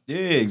stable. Yeah,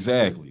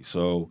 exactly.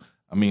 So,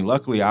 I mean,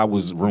 luckily I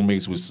was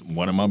roommates with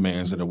one of my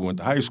mans that I went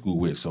to high school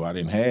with, so I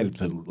didn't have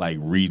to, like,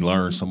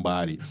 relearn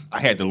somebody.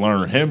 I had to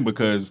learn him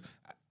because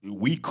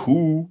we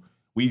cool.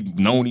 We've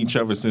known each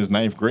other since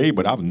 9th grade,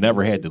 but I've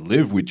never had to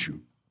live with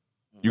you.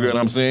 You get what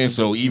I'm saying?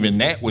 So even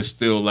that was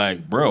still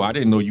like, bro, I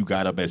didn't know you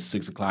got up at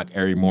 6 o'clock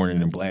every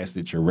morning and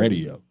blasted your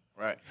radio.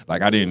 Right.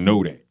 Like, I didn't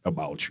know that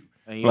about you.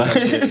 And you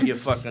got your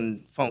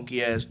fucking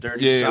funky ass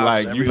dirty socks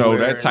like, you know,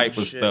 that type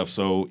of stuff.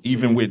 So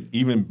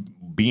even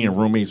being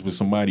roommates with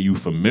somebody you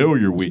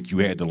familiar with, you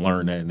had to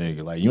learn that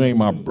nigga. Like, you ain't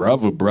my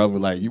brother.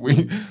 Like,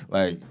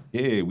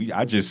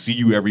 I just see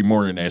you every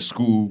morning at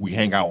school. We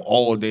hang out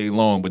all day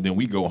long, but then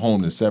we go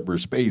home in separate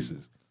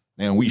spaces.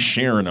 And we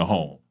sharing a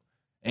home.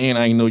 And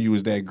I didn't know you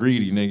was that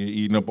greedy, nigga,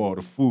 eating up all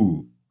the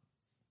food.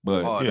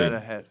 But I'd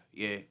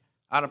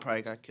have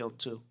probably got killed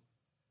too.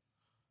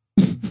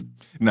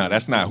 No,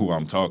 that's not who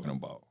I'm talking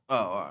about. Oh,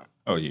 all right.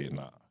 Oh yeah,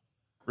 nah.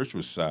 Rich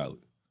was solid.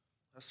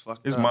 That's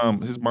fucked His up.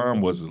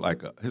 mom was a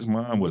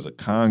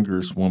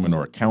congresswoman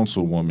or a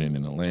councilwoman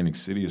in Atlantic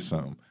City or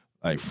something.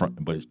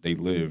 But they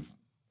live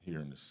here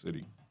in the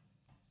city.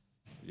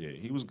 Yeah,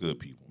 he was good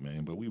people,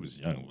 man. But we was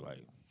young.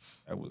 Like,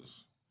 that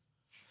was.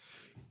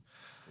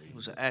 He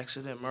was an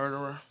accident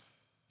murderer.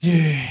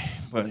 Yeah,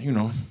 but you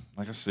know,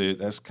 like I said,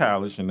 that's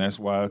college, and that's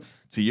why,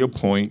 to your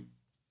point,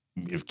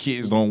 if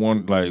kids don't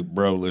want, like,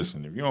 bro,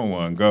 listen, if you don't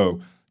want to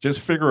go,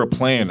 just figure a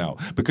plan out,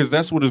 because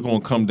that's what it's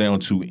going to come down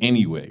to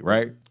anyway,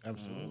 right?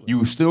 Absolutely.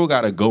 You still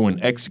got to go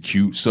and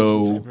execute.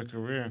 So, type of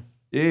career.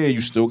 Yeah,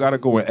 you still got to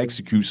go and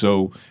execute.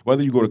 So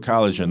whether you go to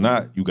college or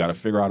not, you got to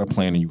figure out a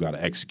plan and you got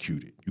to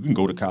execute it. You can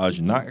go to college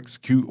and not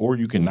execute, or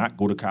you can not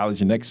go to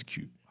college and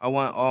execute. I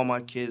want all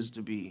my kids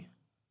to be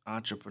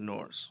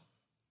entrepreneurs.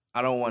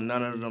 I don't want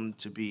none of them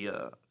to be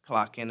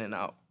clock in and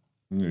out.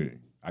 Yeah,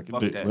 I can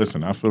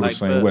listen. I feel like the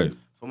same way.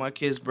 For my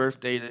kid's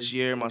birthday this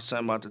year, my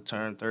son about to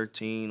turn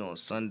 13 on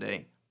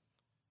Sunday.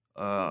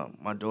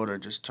 My daughter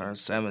just turned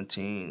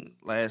 17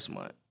 last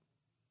month.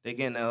 They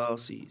getting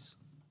LLCs.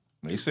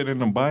 They said in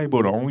the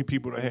Bible the only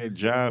people that had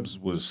jobs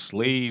was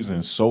slaves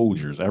and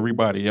soldiers.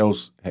 Everybody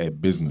else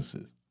had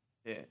businesses.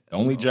 Yeah, the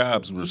only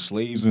jobs were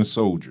slaves and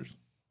soldiers.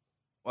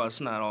 Well,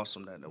 it's not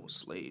awesome that there was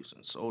slaves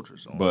and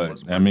soldiers.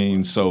 But I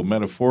mean, so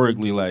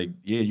metaphorically, like,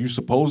 yeah, you're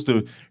supposed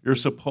to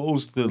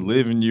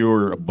live in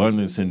your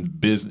abundance and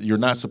business. You're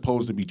not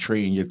supposed to be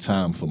trading your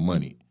time for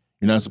money.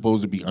 You're not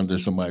supposed to be under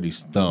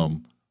somebody's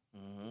thumb.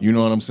 Mm-hmm. You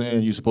know what I'm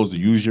saying? You're supposed to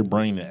use your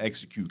brain to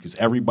execute, because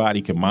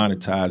everybody can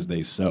monetize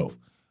themselves.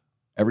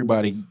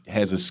 Everybody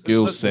has a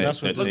skill set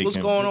that they can. What's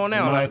going on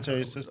now? The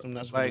military system,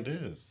 that's what it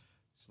is.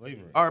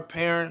 Slavery. Our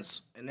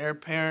parents and their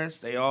parents,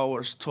 they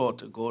always taught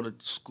to go to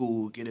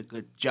school, get a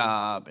good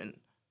job, and,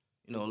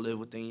 you know, live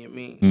within your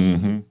means.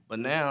 Mm-hmm. But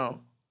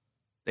now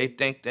they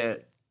think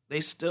that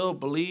they still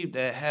believe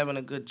that having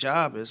a good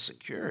job is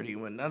security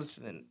when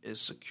nothing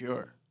is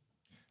secure.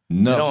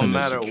 Nothing. It don't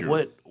matter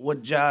secure.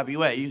 what job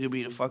you at. You could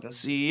be the fucking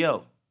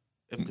CEO.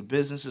 If the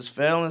business is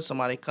failing,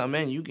 somebody come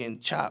in, you getting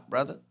chopped,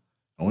 brother.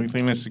 Only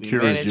thing that's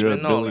secure is your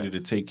ability to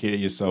take care of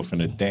yourself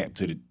and adapt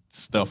to the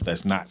stuff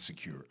that's not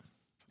secure.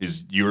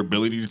 Is your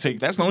ability to take.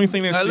 That's the only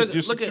thing that's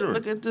secure.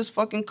 Look at this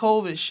fucking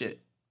COVID shit.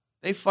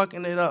 They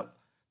fucking it up.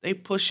 They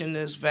pushing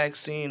this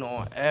vaccine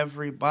on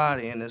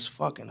everybody, and it's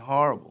fucking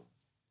horrible.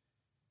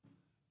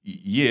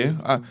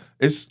 Yeah,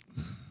 it's.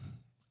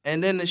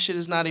 And then the shit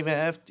is not even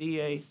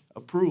FDA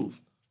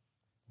approved.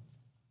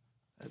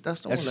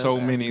 That's the That's one. so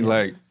many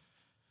like.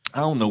 I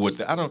don't know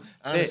what I don't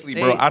honestly,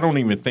 bro. I don't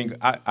even think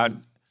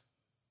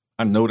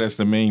I know that's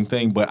the main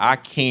thing, but I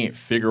can't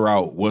figure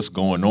out what's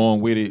going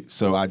on with it.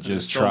 So I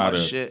just try to.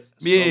 Shit,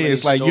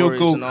 it's like you'll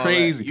go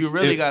crazy. You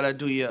really gotta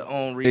do your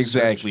own research.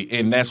 Exactly,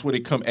 and that's what it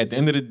come. At the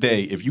end of the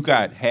day, if you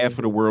got half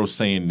of the world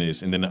saying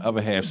this and then the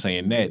other half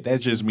saying that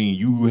just means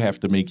you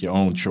have to make your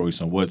own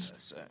choice on what's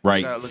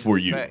right for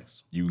you.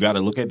 Facts. You got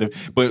to look at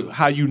but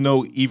how you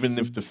know even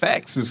if the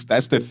facts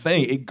that's the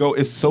thing.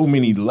 It's so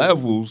many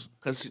levels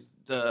because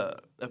the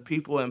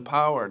people in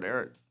power,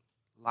 they're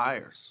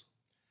liars.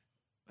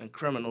 And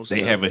criminals.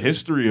 They have a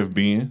history of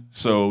being,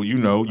 so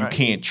you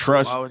can't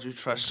trust. Why would you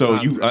trust?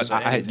 So you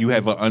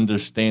have an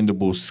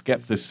understandable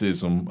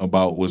skepticism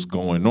about what's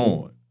going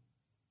on.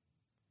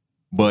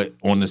 But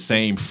on the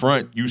same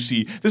front, you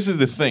see, this is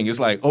the thing. It's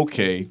like,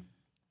 okay,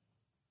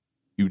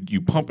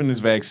 you pumping this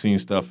vaccine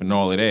stuff and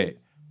all of that,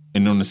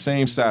 and on the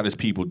same side as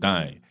people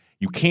dying,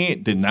 you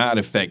can't deny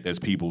the fact that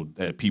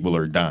people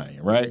are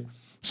dying, right?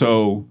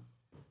 So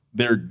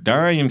they're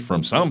dying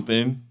from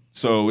something.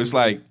 So it's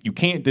like you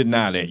can't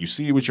deny that. You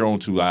see it with your own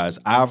two eyes.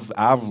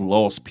 I've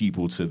lost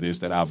people to this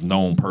that I've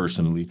known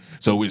personally.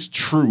 So it's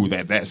true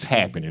that that's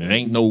happening. It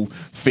ain't no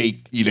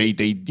fake. They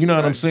you know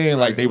what I'm saying?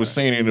 Like they were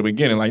saying in the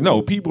beginning. Like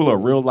no, people are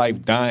real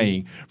life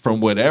dying from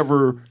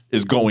whatever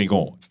is going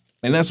on,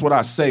 and that's what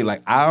I say.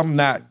 Like I'm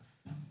not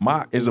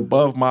is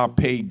above my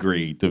pay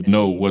grade to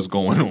know what's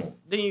going on.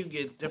 Then you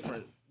get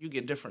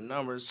different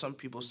numbers. Some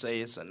people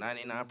say it's a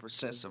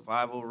 99%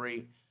 survival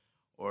rate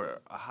or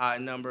a high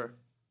number.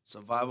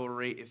 Survival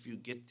rate if you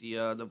get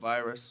the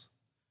virus,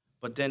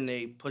 but then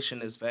they pushing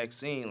this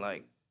vaccine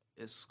like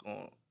it's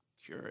gonna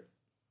cure it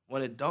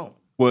when it don't.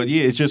 Well,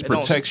 yeah, it just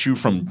protects you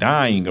from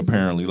dying.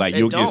 Apparently, like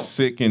you'll get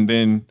sick and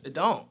then it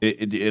don't.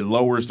 It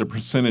lowers the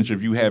percentage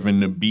of you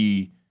having to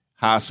be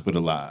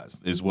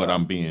hospitalized. Is what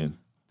I'm being.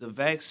 The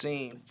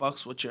vaccine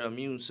fucks with your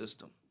immune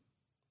system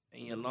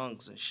and your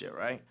lungs and shit,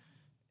 right?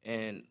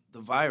 And the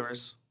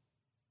virus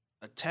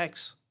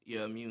attacks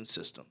your immune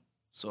system.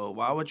 So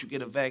why would you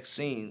get a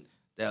vaccine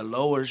that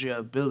lowers your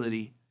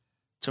ability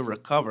to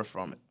recover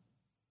from it?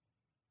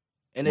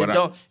 And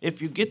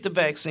if you get the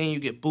vaccine, you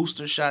get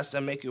booster shots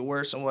that make it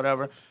worse and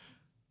whatever.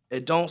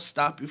 It don't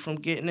stop you from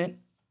getting it.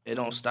 It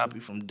don't stop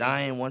you from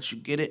dying once you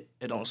get it.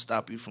 It don't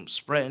stop you from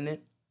spreading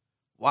it.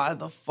 Why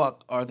the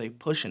fuck are they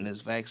pushing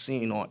this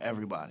vaccine on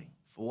everybody?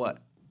 For what?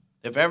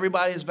 If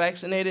everybody is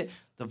vaccinated,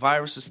 the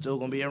virus is still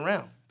gonna be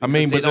around. I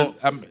mean, they don't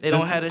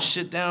have this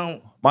shit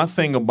down. My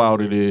thing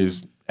about it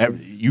is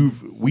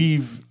you've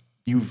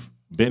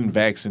been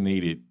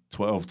vaccinated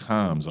 12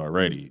 times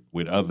already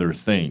with other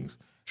things.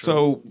 True.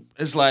 So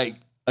it's like,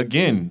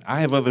 again, I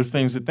have other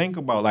things to think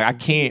about. Like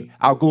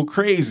I'll go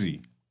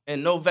crazy.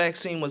 And no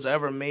vaccine was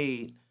ever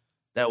made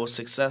that was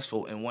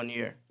successful in 1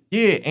 year.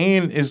 Yeah,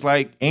 and it's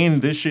like, and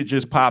this shit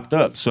just popped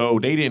up. So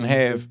they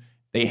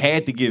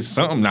had to get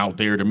something out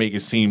there to make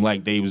it seem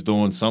like they was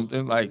doing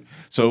something. Like,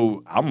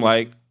 so I'm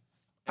like,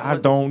 I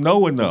don't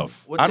know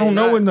enough. I don't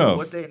know enough.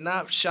 What they're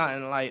not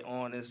shining light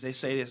on is they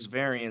say there's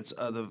variants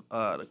of the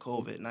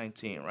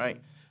COVID-19,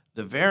 right?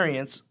 The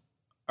variants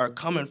are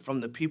coming from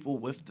the people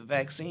with the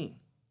vaccine.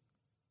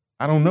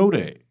 I don't know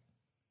that.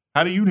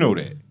 How do you know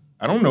that?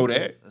 I don't know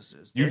that.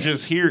 You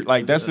just hear,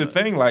 like, that's the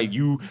thing. Like,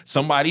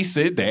 somebody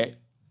said that,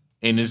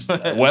 and it's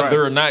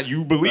whether or not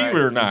you believe it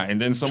or not. And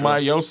then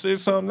somebody else said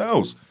something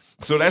else.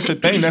 So that's the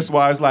thing. That's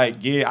why it's like,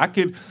 yeah, I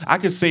could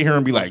sit here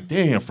and be like,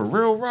 damn, for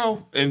real,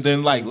 bro, and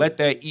then like let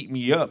that eat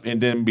me up, and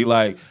then be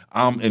like,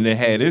 and then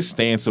had this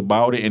stance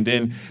about it, and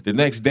then the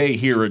next day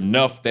hear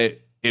enough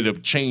that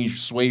it'll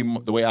sway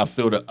the way I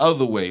feel the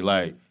other way,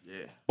 like,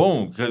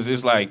 boom, because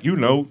it's like,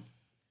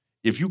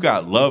 if you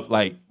got love,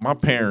 like my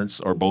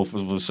parents are both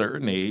of a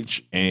certain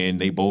age, and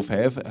they both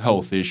have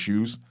health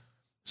issues,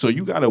 so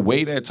you got to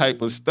weigh that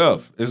type of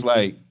stuff. It's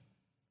like,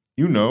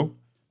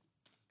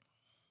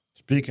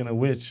 Speaking of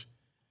which.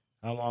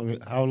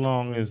 How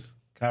long is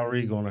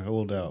Kyrie going to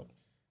hold out?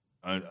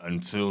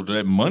 Until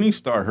that money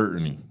start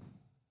hurting him.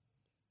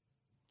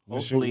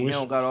 Hopefully he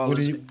don't got all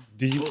this.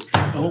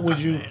 What would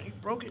you? He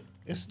broke it.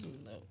 I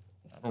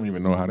don't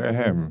even know how that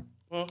happened.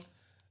 I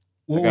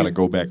got to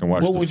go back and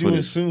watch the footage. What would you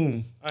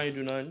assume? I ain't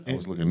do nothing. I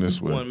was looking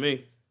this way. Wasn't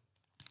me.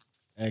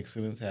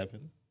 Accidents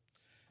happen.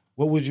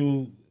 What would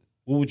you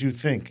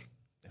think?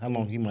 How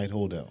long he might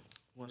hold out?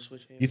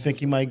 You think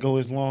he might go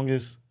as long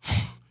as?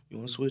 You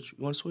want to switch?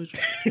 What's wrong?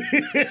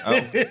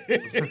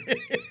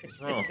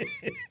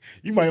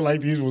 You might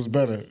like these ones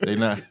better. They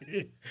not.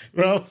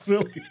 Bro, I'm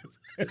silly.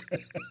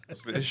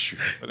 What's the issue?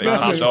 They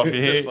popped off your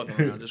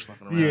head? Just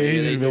fucking around.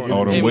 Yeah,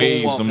 all the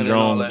waves, them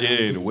drones.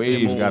 Yeah, the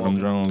waves got them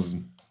drones.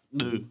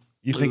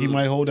 You think he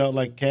might hold out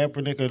like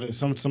Kaepernick or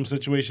some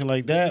situation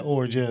like that,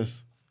 or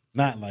just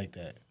not like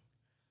that?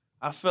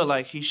 I feel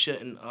like he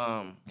shouldn't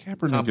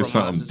Kaepernick is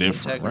something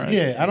different, right?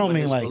 Yeah, I don't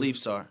mean his like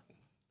beliefs are.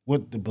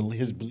 What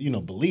his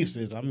beliefs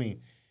is. I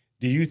mean,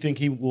 do you think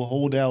he will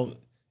hold out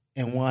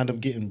and wind up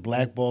getting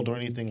blackballed or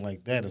anything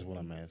like that? Is what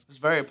I'm asking. It's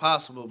very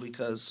possible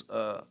because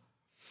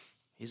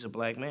he's a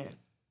black man.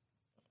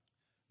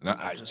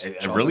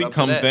 It really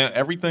comes down.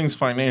 Everything's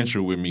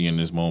financial with me in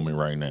this moment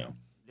right now.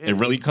 Yeah. It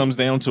really comes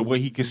down to what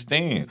he can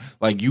stand.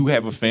 Like, you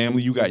have a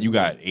family, you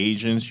got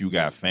agents, you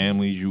got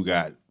families, you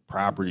got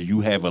properties,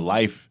 you have a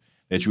life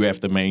that you have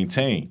to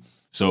maintain.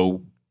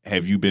 So,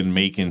 have you been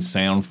making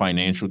sound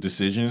financial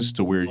decisions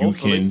to where you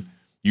can,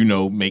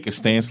 make a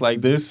stance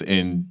like this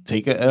and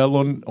take a L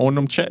on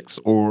them checks,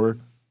 or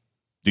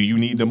do you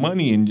need the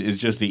money and it's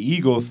just the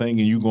ego thing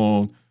and you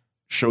gonna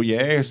show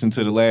your ass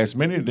until the last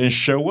minute and then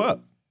show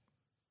up?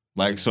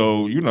 Like,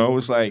 so,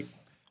 it's like,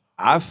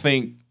 I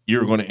think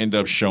you're going to end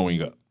up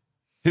showing up.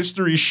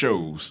 History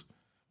shows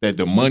that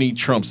the money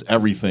trumps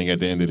everything at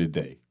the end of the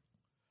day.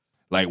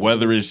 Like,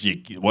 whether it's your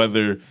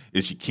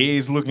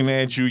kids looking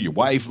at you, your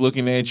wife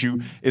looking at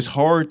you, it's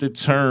hard to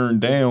turn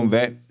down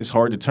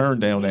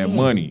that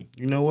money.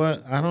 You know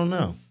what? I don't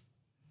know.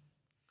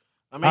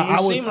 I mean, he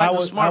seemed like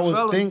a smart fella.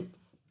 I would think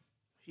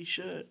he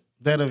should.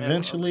 That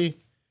eventually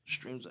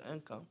streams of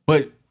income.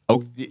 But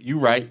you're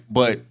right,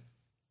 but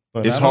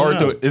it's hard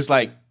to. It's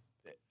like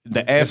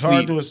the athlete. It's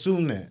hard to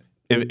assume that.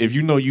 If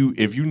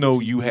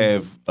you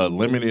have a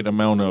limited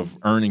amount of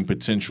earning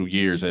potential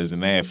years as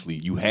an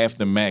athlete, you have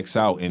to max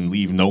out and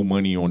leave no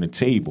money on the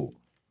table.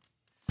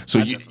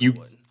 So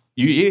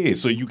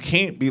so you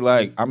can't be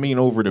like, I mean,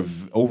 over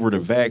the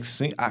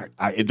vaccine.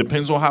 It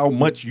depends on how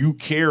much you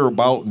care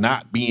about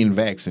not being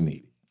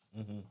vaccinated.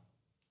 Mm-hmm.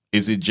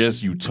 Is it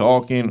just you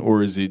talking,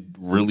 or is it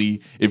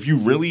really? If you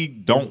really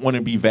don't want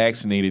to be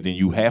vaccinated, then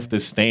you have to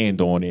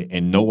stand on it,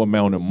 and no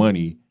amount of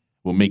money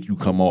will make you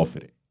come off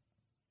of it.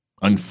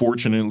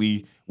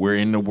 Unfortunately, we're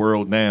in the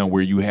world now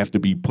where you have to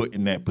be put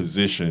in that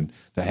position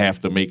to have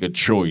to make a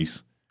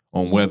choice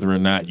on whether or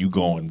not you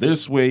going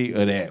this way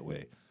or that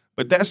way.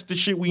 But that's the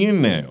shit we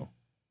in now.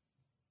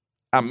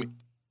 I mean,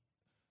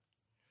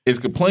 is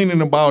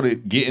complaining about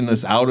it getting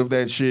us out of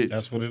that shit?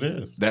 That's what it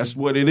is. That's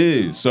what it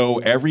is. So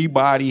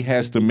everybody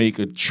has to make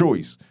a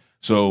choice.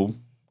 So,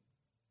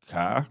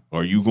 Kai,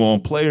 are you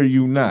going to play or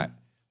you not?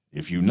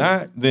 If you're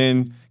not,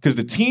 then because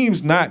the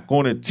team's not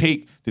going to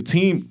take the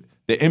team.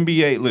 The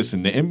NBA,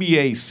 listen, the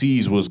NBA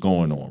sees what's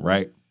going on,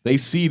 right? They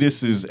see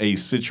this is a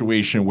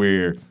situation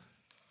where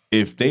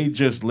if they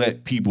just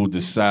let people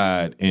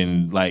decide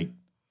and like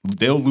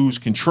they'll lose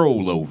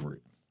control over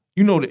it.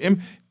 You know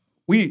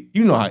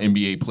how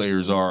NBA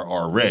players are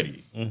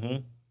already. Mm-hmm.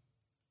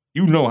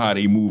 You know how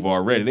they move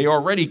already. They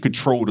already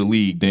control the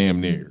league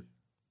damn near.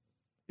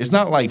 It's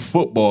not like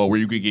football where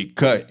you could get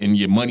cut and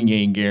your money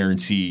ain't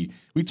guaranteed.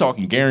 We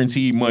talking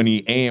guaranteed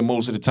money, and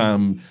most of the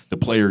time the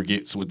player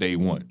gets what they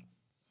want.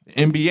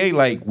 NBA,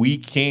 like, we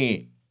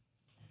can't,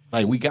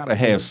 like, we gotta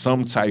have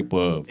some type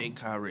of. Hey,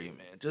 Kyrie,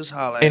 man, just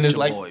holla at your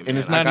boy, man. And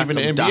it's not even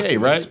the NBA,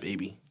 right?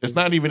 Baby. It's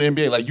not even the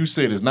NBA, like you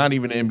said. It's not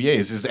even the NBA.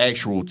 It's his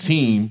actual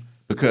team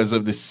because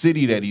of the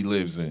city that he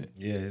lives in.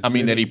 Yeah,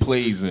 that he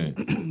plays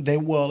in. They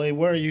were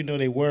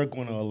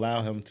going to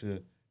allow him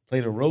to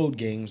play the road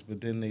games, but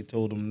then they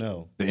told him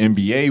no. The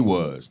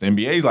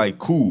NBA's like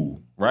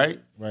cool, right?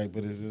 Right,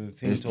 but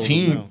his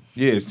team. No.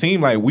 Yeah, his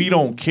team like we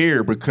don't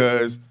care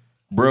because.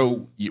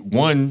 Bro,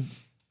 one,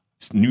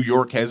 New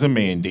York has a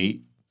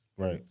mandate.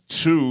 Right.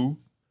 Two,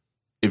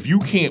 if you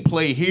can't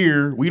play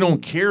here, we don't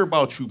care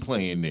about you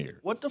playing there.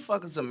 What the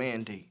fuck is a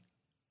mandate?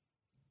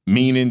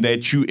 Meaning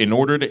that in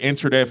order to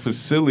enter that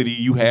facility,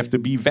 you have to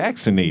be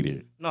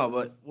vaccinated. No,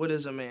 but what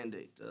is a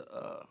mandate?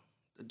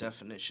 The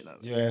definition of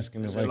it. You're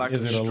asking is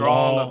it a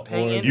law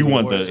opinion? You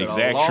want the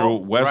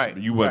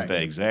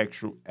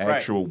actual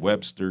actual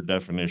Webster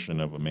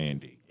definition of a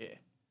mandate. Yeah.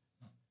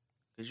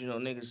 Because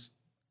niggas.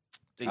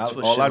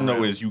 All I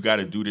know is you got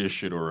to do this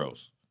shit or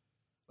else.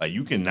 Like,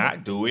 you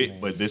cannot do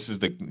it, but this is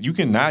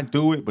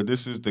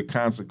the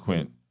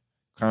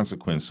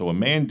consequence. So a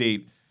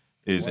mandate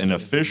is an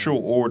official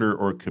order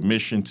or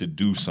commission to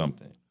do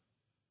something.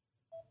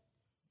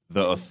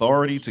 The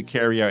authority to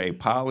carry out a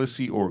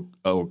policy or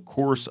a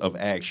course of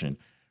action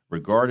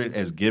regarded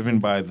as given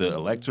by the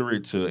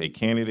electorate to a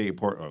candidate.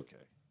 Okay,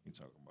 you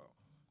talking about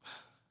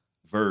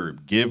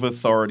verb. Give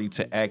authority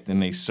to act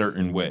in a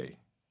certain way.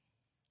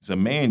 It's a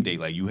mandate.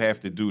 Like, you have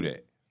to do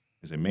that.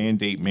 It's a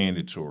mandate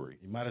mandatory.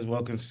 You might as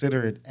well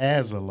consider it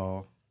as a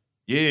law.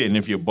 Yeah, and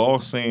if your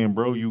boss saying,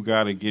 bro, you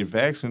got to get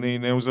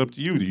vaccinated, that was up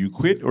to you. Do you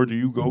quit or do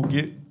you go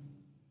get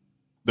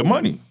the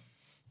money?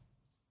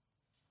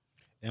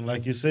 And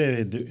like you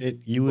said,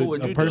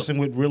 a person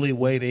would really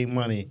weigh their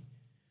money.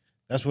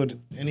 That's what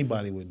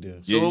anybody would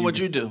do. So what would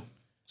you do,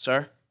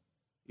 sir?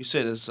 You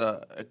said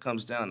it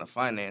comes down to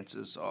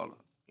finances.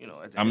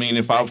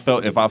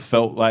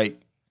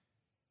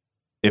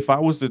 If I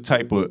was the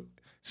type of,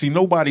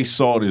 nobody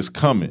saw this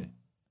coming.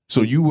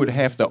 So you would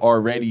have to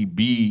already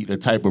be the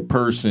type of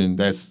person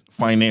that's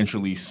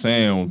financially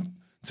sound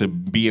to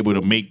be able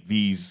to make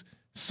these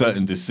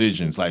sudden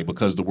decisions, like,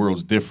 because the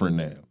world's different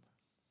now.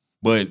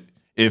 But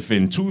if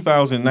in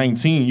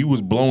 2019 you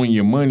was blowing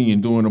your money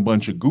and doing a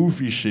bunch of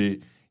goofy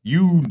shit,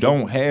 you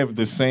don't have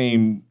the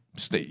same,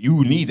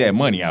 you need that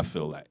money, I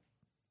feel like.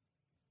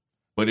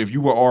 But if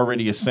you were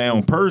already a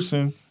sound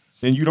person,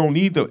 then you don't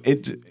need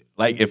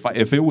Like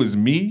if it was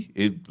me,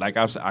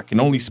 I can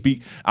only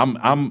speak.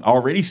 I'm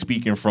already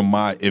speaking from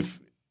my if.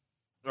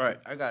 Right,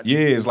 I got you.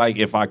 Yeah, it's like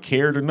if I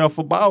cared enough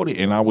about it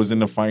and I was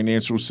in a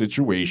financial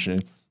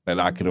situation that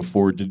I could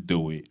afford to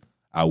do it,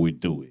 I would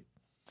do it.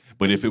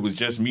 But if it was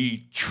just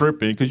me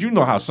tripping, because you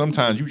know how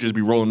sometimes you just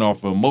be rolling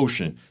off of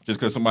emotion just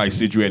because somebody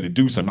said you had to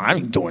do something. I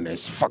ain't doing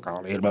this. Fuck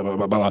all that. Blah, blah,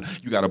 blah, blah.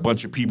 You got a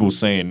bunch of people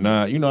saying,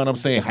 nah, you know what I'm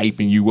saying,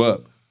 hyping you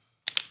up.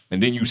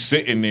 And then you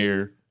sitting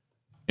there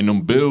and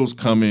them bills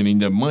come in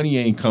and the money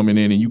ain't coming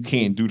in and you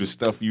can't do the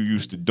stuff you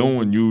used to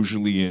doing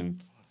usually.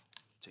 And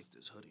take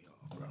this hoodie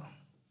off, bro.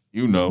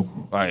 You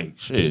know, like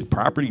shit,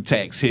 property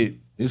tax hit.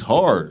 It's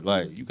hard.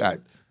 Like you got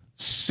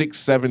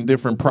 6-7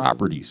 different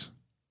properties.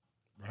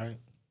 Right.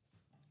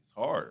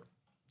 Hard.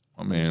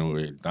 My man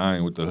was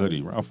dying with the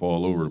hoodie. Ralph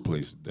all over the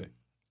place today.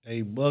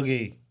 Hey,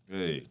 Boogie.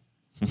 Hey.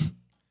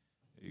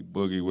 Hey,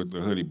 Boogie with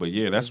the hoodie. But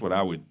yeah, that's what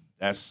I would,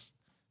 to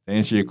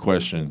answer your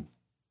question,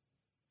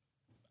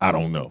 I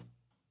don't know.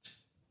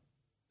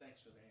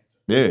 Thanks for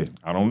the answer. Yeah,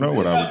 I don't know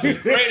what I would do.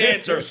 Great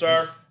answer,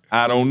 sir.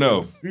 I don't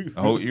know.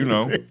 You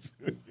know.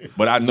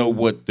 But I know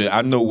what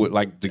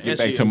like to get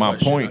back to my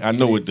point, I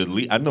know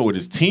what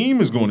his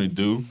team is going to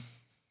do.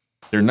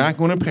 They're not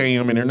going to pay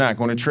him, and they're not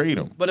going to trade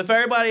him. But if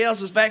everybody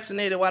else is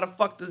vaccinated, why the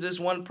fuck does this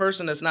one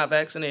person that's not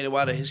vaccinated,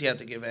 why does he have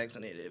to get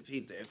vaccinated?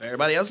 If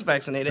everybody else is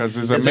vaccinated... Because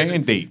it's a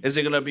mandate. Is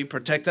it going to be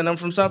protecting them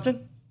from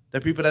something?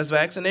 The people that's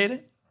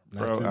vaccinated?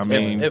 Bro, I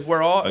mean... If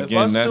we're all...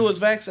 Again, if us two is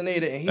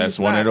vaccinated and he's that's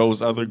one of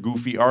those other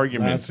goofy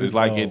arguments. It's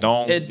like it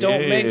don't make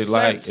sense.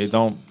 Like, it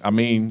don't... I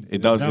mean,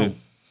 it doesn't...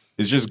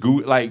 It's just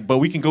good. Like, but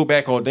we can go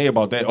back all day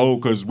about that. Oh,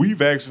 because we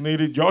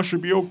vaccinated, y'all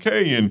should be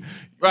okay, and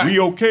we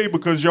okay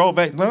because y'all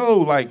no.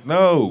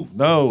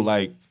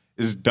 Like,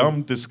 it's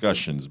dumb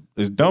discussions.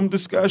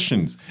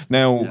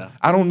 Now,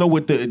 I don't know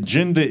what the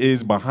agenda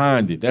is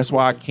behind it. That's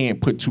why I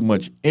can't put too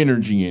much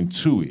energy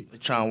into it. They're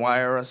trying to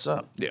wire us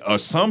up or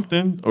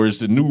something, or it's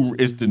the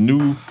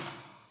new.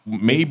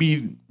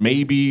 Maybe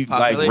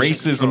like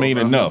racism ain't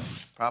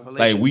enough.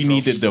 Like we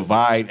need to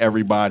divide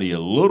everybody a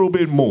little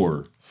bit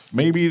more.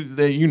 Maybe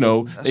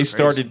they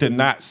started to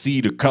not see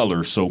the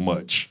color so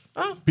much.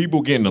 Huh?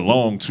 People getting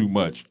along too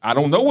much. I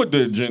don't know what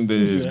the agenda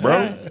is,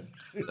 bro.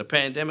 The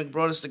pandemic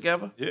brought us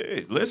together? Yeah,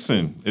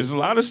 listen, there's a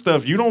lot of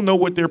stuff. You don't know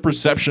what their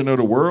perception of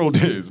the world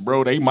is,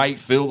 bro. They might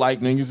feel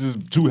like niggas is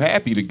too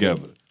happy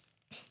together.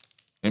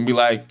 And be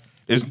like,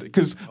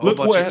 because look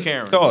what,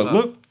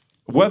 look,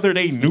 whether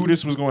they knew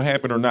this was going to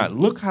happen or not,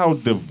 look how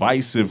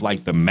divisive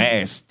like the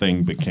mask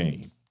thing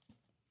became.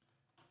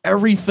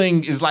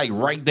 Everything is like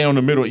right down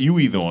the middle. You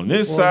either on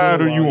this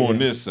side or you on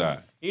this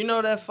side. You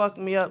know that fucked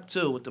me up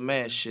too with the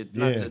mask shit.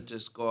 Not to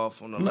just go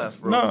off on the left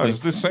real quick. No,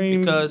 it's the same.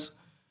 Because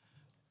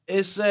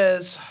it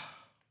says,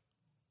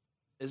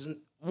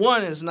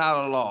 one is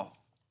not a law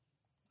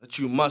that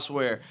you must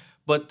wear.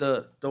 But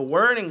the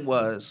wording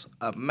was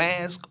a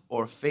mask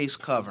or face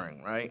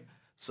covering, right?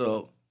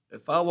 So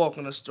if I walk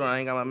in the store, I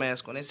ain't got my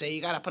mask on. They say,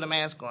 you got to put a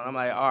mask on. I'm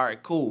like, all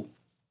right, cool.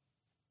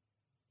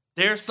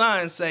 Their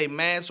signs say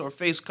mask or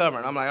face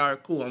covering. I'm like, all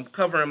right, cool. I'm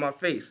covering my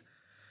face.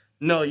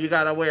 No, you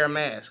got to wear a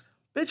mask.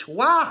 Bitch,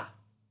 why?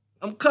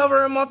 I'm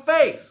covering my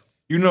face.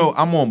 You know,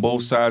 I'm on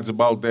both sides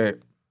about that.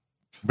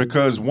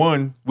 Because,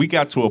 one, we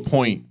got to a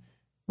point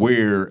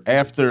where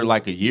after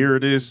like a year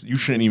of this, you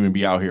shouldn't even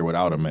be out here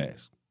without a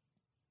mask.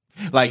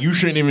 Like, you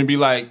shouldn't even be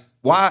like,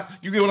 why?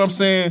 You get what I'm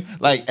saying?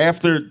 Like,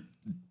 after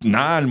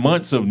 9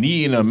 months of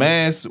needing a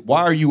mask,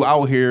 why are you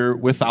out here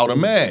without a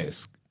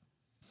mask?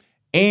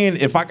 And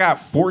if I got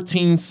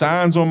 14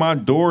 signs on my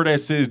door that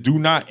says do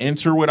not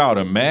enter without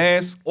a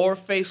mask. Or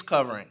face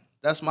covering.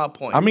 That's my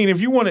point. I mean, if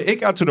you want to,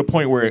 it got to the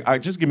point where,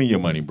 just give me your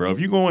money, bro.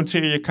 If you go and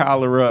tear your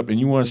collar up and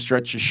you want to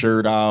stretch your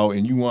shirt out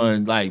and you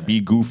want to, like,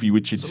 be goofy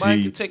with your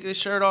Somebody can take their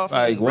shirt off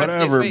like, and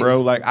whatever, bro.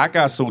 Like, I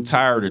got so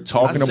tired of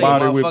talking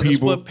about it with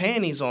people. Put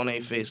panties on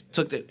their face.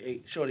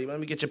 Hey, shorty,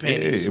 let me get your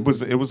panties.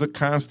 Yeah, it was a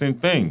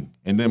constant thing.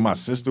 And then my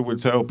sister would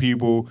tell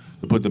people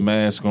to put the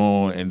mask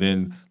on. And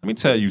then, let me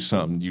tell you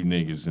something, you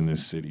niggas in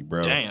this city,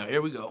 bro. Damn,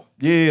 here we go.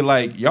 Yeah,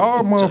 like,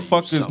 y'all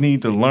motherfuckers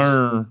need to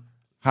learn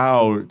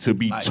how to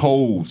be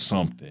told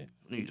something.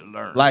 Need to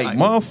learn. Like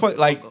motherfucker,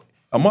 like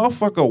a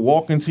motherfucker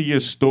walk into your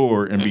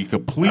store and be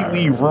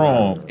completely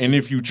wrong, and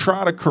if you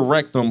try to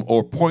correct them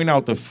or point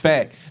out the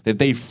fact that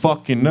they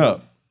fucking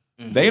up,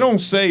 they don't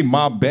say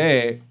my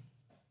bad.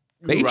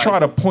 They try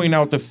to point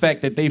out the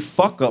fact that they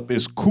fuck up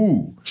is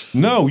cool.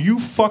 No, you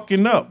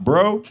fucking up,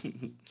 bro.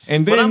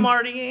 And then, but I'm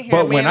already in here.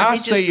 But when I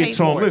say it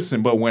to them,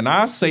 listen. But when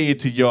I say it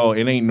to y'all,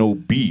 it ain't no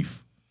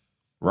beef,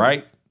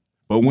 right?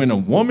 But when a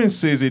woman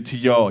says it to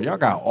y'all, y'all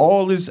got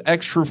all this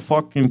extra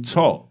fucking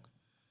talk.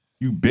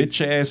 You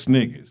bitch ass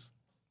niggas.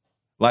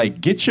 Like,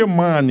 get your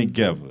mind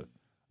together.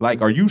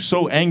 Like, are you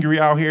so angry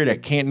out here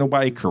that can't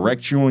nobody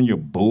correct you on your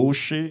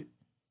bullshit?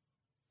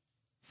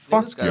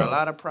 Niggas got a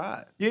lot of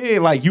pride. Yeah,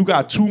 like you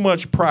got too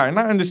much pride. And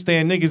I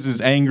understand niggas is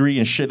angry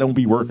and shit don't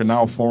be working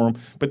out for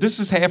them. But this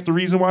is half the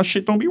reason why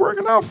shit don't be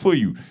working out for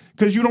you.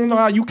 Because you don't know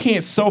how you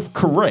can't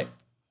self-correct.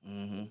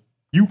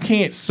 You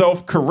can't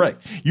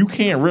self-correct. You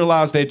can't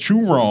realize that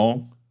you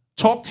wrong,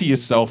 talk to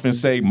yourself and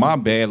say, my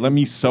bad, let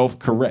me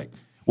self-correct.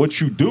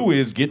 What you do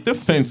is get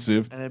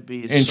defensive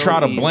and try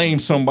to blame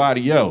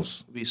somebody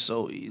else. It'd be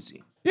so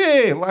easy.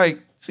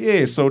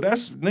 Yeah, so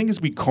that's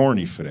niggas be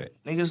corny for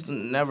that. Niggas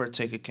never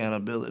take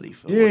accountability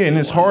for and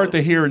it's hard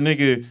to hear a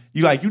nigga.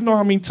 You know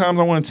how many times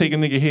I want to take a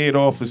nigga head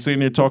off for sitting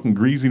there talking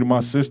greasy to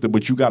my sister,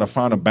 but you got to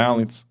find a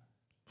balance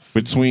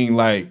between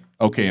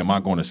okay, am I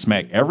going to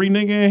smack every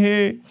nigga in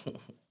head?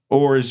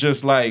 Or it's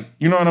just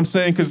you know what I'm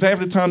saying? Because half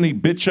the time they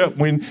bitch up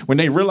when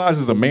they realize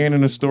there's a man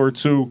in the store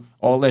too,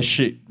 all that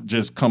shit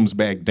just comes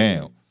back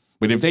down.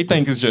 But if they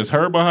think it's just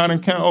her behind the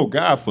counter, oh,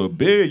 God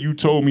forbid you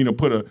told me to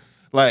put a,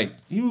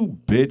 you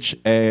bitch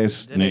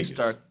ass niggas. They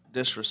start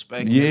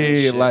disrespecting.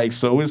 Yeah,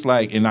 so it's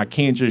and I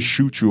can't just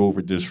shoot you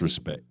over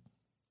disrespect.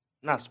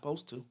 Not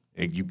supposed to.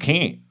 You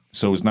can't.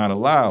 So it's not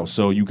allowed.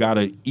 So you got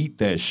to eat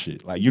that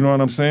shit. You know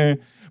what I'm saying?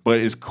 But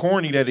it's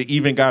corny that it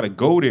even got to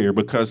go there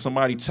because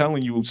somebody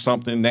telling you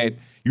something that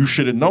you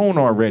should have known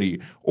already.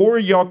 Or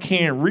y'all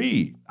can't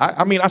read.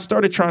 I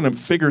started trying to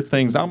figure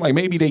things out. I'm like,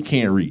 maybe they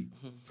can't read.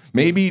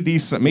 Maybe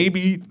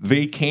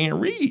they can't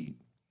read.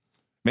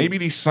 Maybe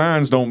these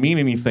signs don't mean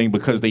anything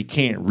because they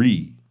can't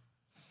read.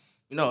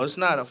 It's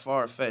not a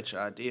far-fetched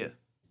idea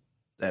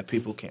that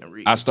people can't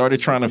read. I started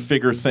trying to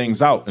figure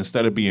things out.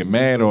 Instead of being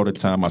mad all the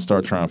time, I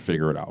started trying to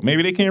figure it out.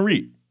 Maybe they can't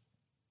read.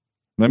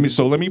 Let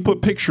me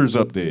put pictures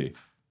up there.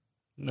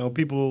 No,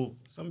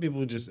 some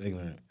people are just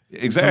ignorant.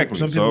 Exactly.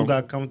 Some people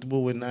got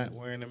comfortable with not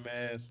wearing a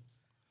mask.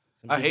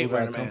 I hate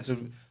wearing a mask.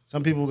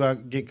 Some people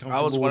get comfortable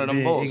I was one with of them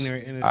being both.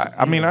 ignorant.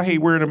 I hate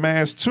wearing a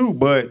mask too,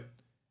 but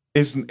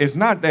it's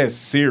not that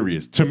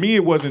serious. To me,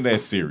 it wasn't that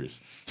serious.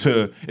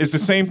 It's the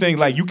same thing.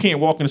 You can't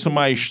walk into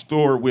somebody's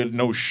store with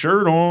no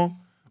shirt on,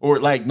 or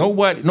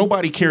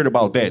nobody cared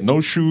about that.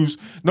 No shoes,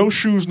 no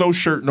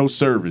shirt, no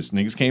service.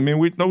 Niggas came in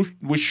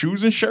with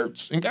shoes and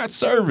shirts and got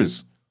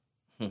service.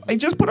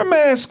 Just put a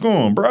mask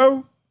on,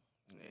 bro.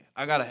 Yeah,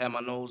 I gotta have my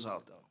nose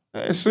out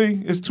though.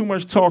 See, it's too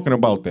much talking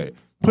about that.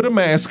 Put a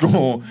mask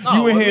on.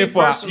 No,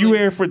 you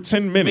here for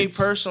 10 minutes.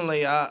 Me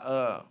personally,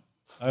 I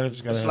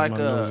just gotta it's have like my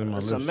nose in my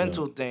it's a lips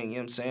mental up. thing. You know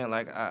what I'm saying?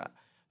 If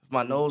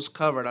my nose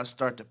covered, I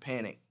start to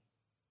panic.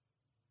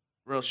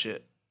 Real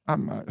shit. I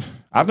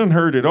done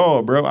heard it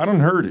all, bro. I done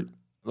heard it.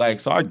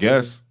 So I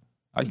guess,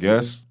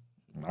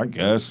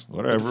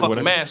 whatever.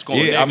 Fucking mask on.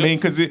 Yeah,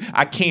 nigga. Because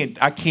I can't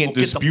dispute.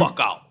 Get the fuck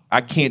out. I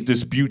can't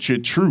dispute your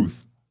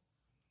truth.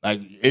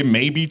 It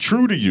may be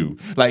true to you.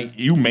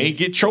 You may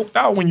get choked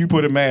out when you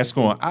put a mask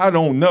on. I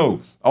don't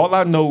know. All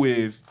I know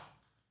is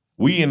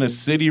we in a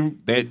city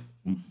that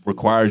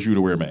requires you to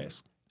wear a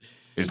mask.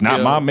 It's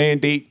not my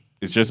mandate.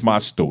 It's just my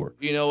store.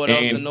 You know what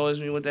else annoys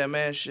me with that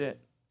mask shit?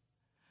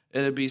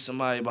 It'll be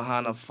somebody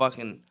behind a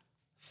fucking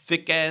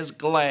thick-ass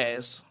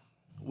glass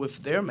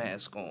with their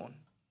mask on.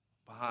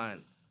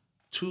 Behind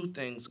 2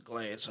 things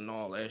glass and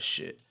all that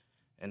shit.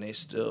 And they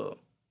still...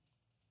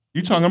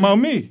 You talking about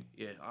me?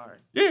 Yeah, all right.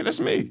 Yeah, that's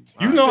me.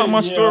 You know how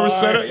my store is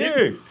set up.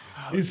 Yeah.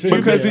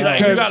 Because you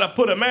gotta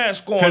put a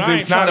mask on. Because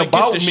it's not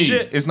about me.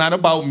 Shit. It's not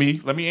about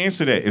me. Let me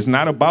answer that. It's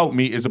not about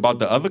me. It's about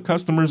the other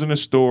customers in the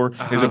store.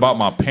 It's about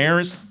my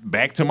parents.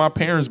 Back to my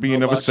parents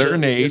being of a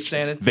certain age.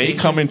 They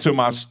come into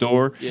my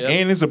store,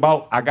 and it's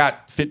about I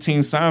got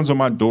 15 signs on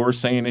my door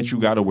saying that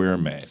you got to wear a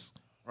mask.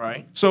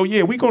 Right. So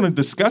yeah, we're gonna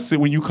discuss it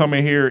when you come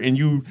in here and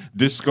you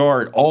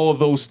discard all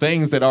those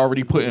things that are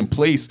already put in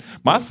place.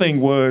 My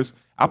thing was,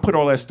 I put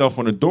all that stuff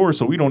on the door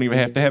so we don't even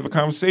have to have a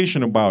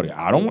conversation about it.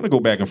 I don't want to go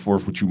back and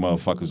forth with you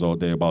motherfuckers all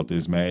day about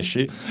this mask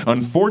shit.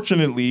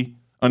 Unfortunately,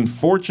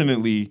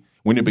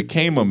 when it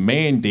became a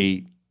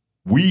mandate,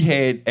 we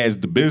had, as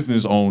the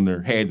business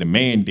owner, had to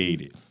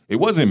mandate it. It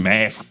wasn't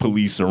mask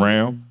police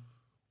around.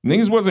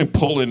 Niggas wasn't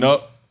pulling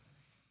up.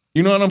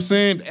 You know what I'm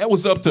saying? That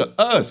was up to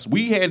us.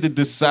 We had to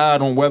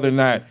decide on whether or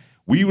not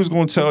we was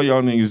going to tell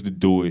y'all niggas to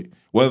do it,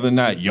 whether or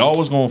not y'all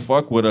was going to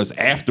fuck with us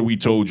after we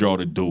told y'all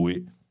to do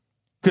it.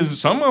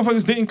 Because some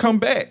motherfuckers didn't come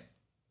back.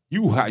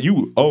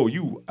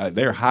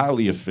 They're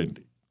highly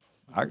offended.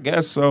 I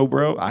guess so,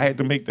 bro. I had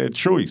to make that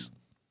choice.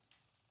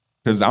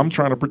 Because I'm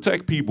trying to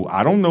protect people.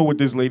 I don't know what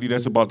this lady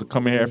that's about to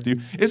come in after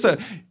you. It's a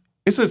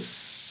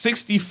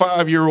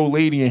 65-year-old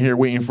lady in here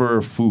waiting for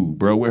her food,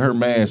 bro, with her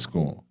mask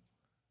on.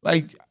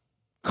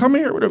 Come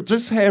here with her.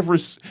 Just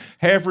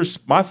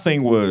my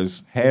thing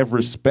was have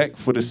respect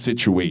for the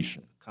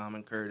situation.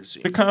 Common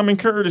courtesy. The common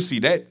courtesy.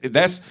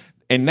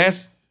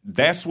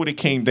 That's what it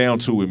came down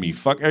to with me.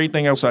 Fuck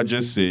everything else I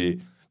just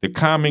said. The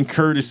common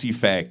courtesy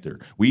factor.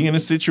 We in a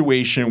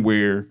situation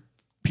where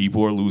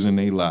people are losing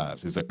their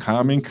lives. It's a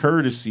common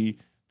courtesy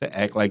to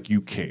act like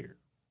you care.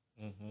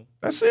 Mm-hmm.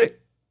 That's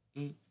it.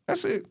 Mm.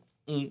 That's it.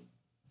 Mm.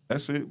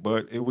 That's it.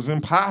 But it was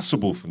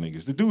impossible for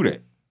niggas to do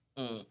that.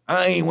 Mm.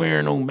 I ain't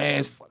wearing no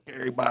mask. Fuck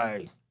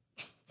everybody.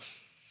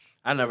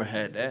 I never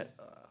had that.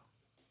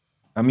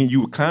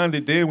 You kind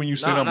of did when you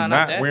said I'm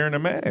not wearing a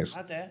mask.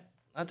 Not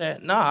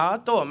that. Nah, I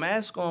throw a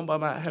mask on,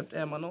 but I have to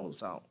have my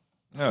nose out.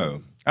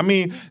 No.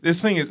 This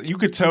thing is, you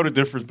could tell the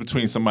difference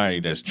between somebody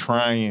that's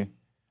trying.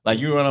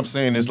 You know what I'm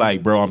saying? It's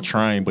bro, I'm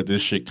trying, but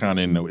this shit kind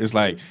of, it's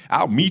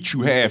I'll meet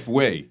you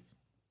halfway.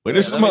 But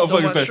it's the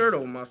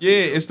motherfuckers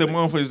it's the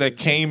motherfuckers that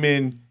came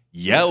in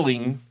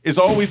yelling. It's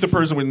always the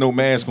person with no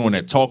mask on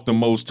that talk the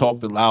most, talk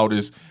the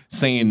loudest,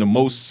 saying the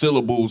most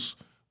syllables,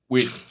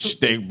 which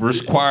they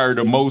require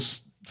the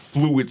most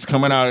fluids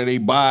coming out of their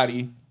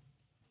body.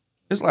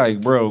 It's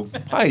like, bro,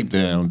 pipe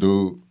down,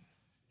 dude.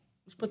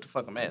 Just put the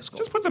fucking mask on.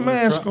 Just put the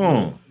mask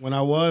on. When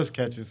I was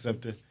catching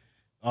SEPTA,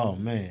 oh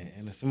man,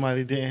 and if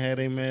somebody didn't have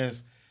their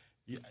mask,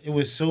 it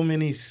was so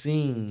many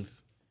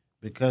scenes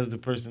because the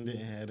person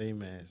didn't have their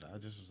mask. I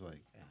just was like,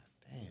 God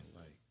damn,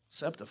 like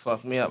SEPTA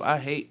fucked me up. I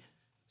hate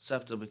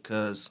SEPTA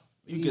because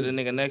you get a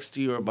nigga next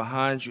to you or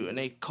behind you and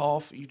they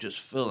cough, you just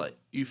feel like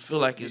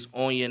it's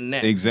on your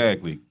neck.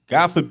 Exactly.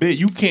 God forbid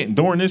you can't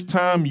during this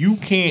time. You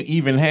can't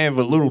even have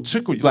a little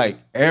tickle. Like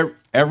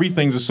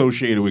everything's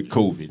associated with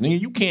COVID. Nigga,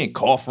 you can't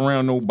cough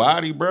around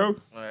nobody, bro.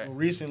 Right. Well,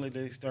 recently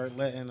they start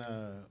letting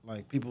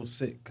like people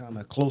sit kind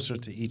of closer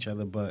to each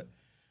other, but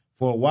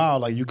for a while,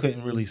 like you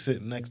couldn't really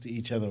sit next to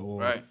each other or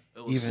right.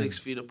 It was even 6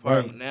 feet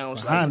apart. Right, now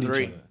it's behind like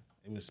 3. each other.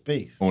 It was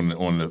space on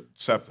the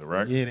SEPTA,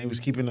 right? Yeah, they was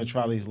keeping the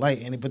trolleys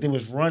light, but they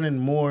was running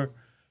more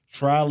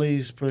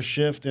trolleys per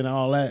shift and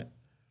all that.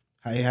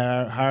 They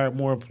hired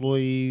more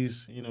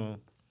employees, you know.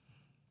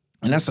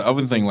 And that's the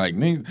other thing. Like,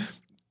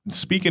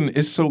 speaking,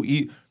 it's so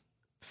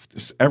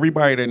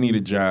everybody that need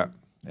a job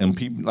and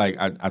people like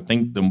I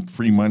think the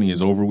free money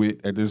is over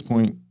with at this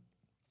point.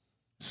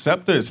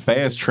 SEPTA is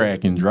fast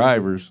tracking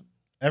drivers.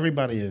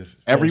 Everybody is.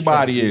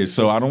 Everybody is.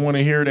 So I don't want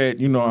to hear that.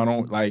 You know, I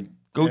don't like.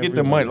 Go get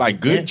the money, like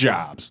good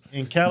jobs.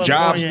 In California,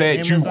 jobs that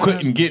Amazon, you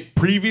couldn't get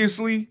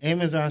previously.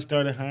 Amazon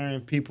started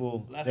hiring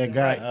people that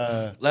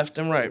got left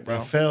and right,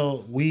 bro.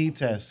 Failed weed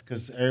tests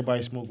because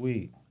everybody smoked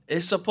weed.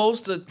 It's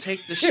supposed to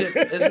take the shit.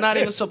 It's not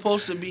even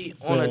supposed to be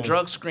on a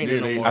drug screening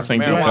no more. I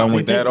think they're done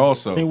with that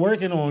also. They're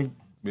working on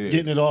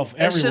getting it off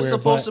everywhere. That shit's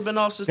supposed to have been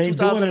off since 2019.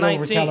 They're doing it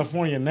over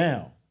California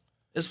now.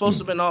 It's supposed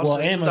to have been off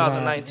since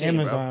Amazon, 2019,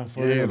 Amazon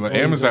bro.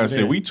 Amazon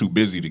said we too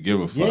busy to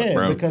give a fuck,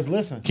 bro. Because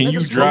listen, can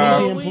you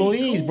drive? The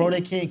employees, bro,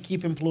 they can't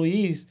keep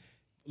employees.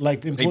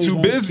 Like employees they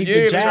too busy.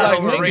 Yeah, they're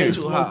like they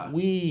too hot.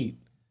 Weed.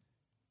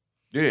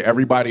 Yeah,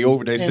 everybody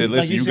over there said,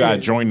 listen, you gotta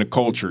join the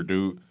culture,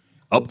 dude.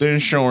 Up the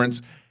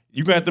insurance.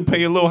 You got to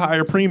pay a little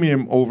higher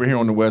premium over here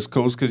on the West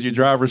Coast because your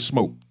drivers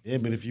smoke. Yeah,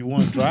 but if you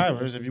want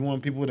drivers, if you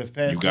want people to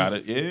pass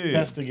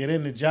test to get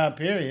in the job,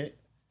 period,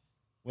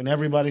 when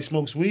everybody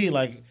smokes weed,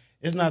 like,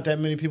 it's not that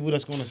many people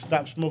that's going to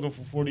stop smoking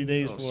for 40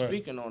 days for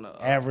an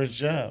average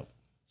job.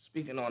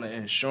 Speaking on the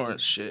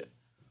insurance shit,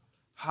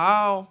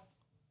 how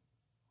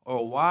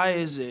or why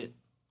is it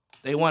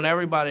they want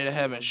everybody to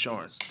have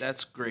insurance?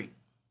 That's great,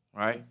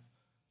 right?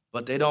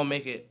 But they don't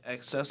make it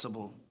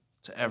accessible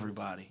to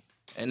everybody.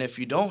 And if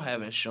you don't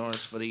have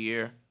insurance for the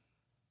year,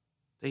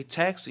 they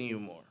taxing you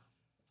more.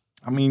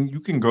 I mean,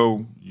 you can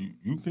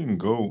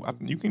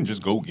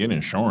just go get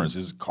insurance.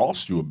 It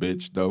costs you a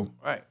bitch, though.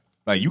 Right.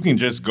 Like, you can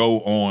just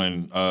go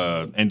on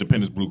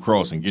Independence Blue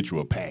Cross and get you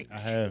a pack. I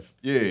have.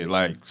 Yeah,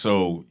 like,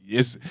 so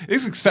it's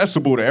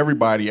accessible to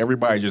everybody.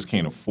 Everybody just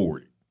can't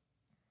afford it.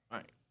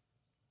 Right.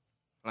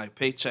 Like,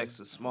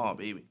 paychecks are small,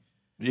 baby.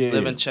 Yeah.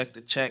 Living check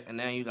to check, and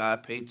now you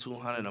got to pay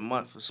 $200 a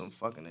month for some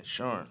fucking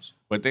insurance.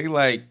 But they,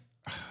 like...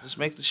 Just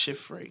make the shit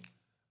free.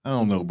 I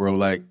don't know, bro.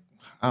 Like,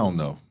 I don't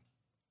know.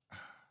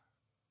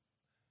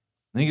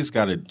 Niggas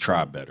got to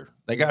try better.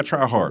 They got to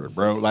try harder,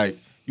 bro. Like...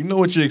 You know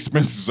what your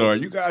expenses are.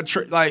 You got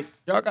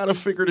y'all got to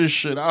figure this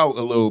shit out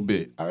a little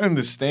bit. I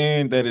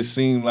understand that it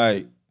seemed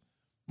like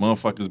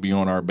motherfuckers be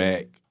on our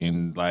back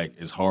and like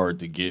it's hard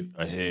to get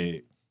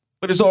ahead,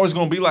 but it's always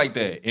gonna be like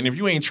that. And if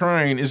you ain't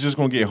trying, it's just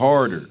gonna get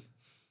harder.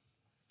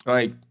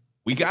 Like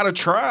we gotta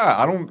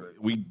try.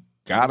 We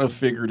gotta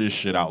figure this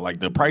shit out. Like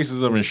the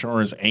prices of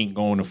insurance ain't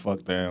going to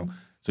fuck down,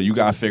 so you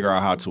gotta figure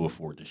out how to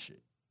afford this shit.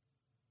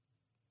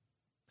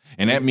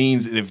 And that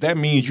means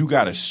you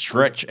got to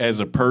stretch as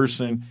a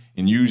person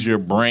and use your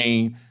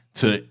brain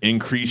to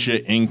increase your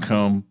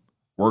income,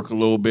 work a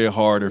little bit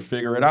harder,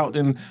 figure it out,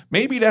 then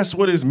maybe that's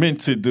what it's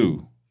meant to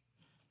do.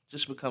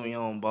 Just become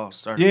your own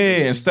boss.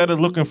 Instead of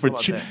looking for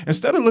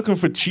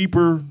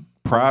cheaper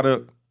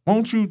product,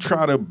 won't you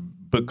try to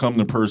become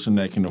the person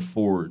that can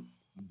afford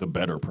the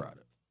better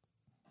product?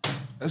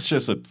 That's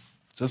just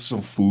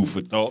some food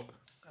for thought.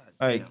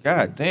 Like,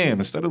 goddamn,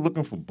 instead of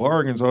looking for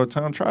bargains all the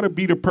time, try to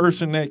be the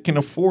person that can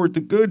afford the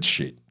good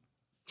shit.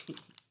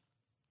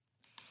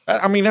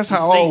 I mean, that's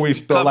how I always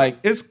thought. Like,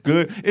 it's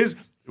good.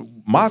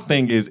 My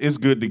thing is, it's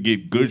good to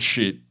get good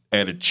shit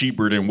at a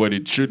cheaper than what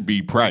it should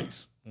be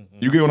price.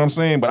 Mm-hmm. You get what I'm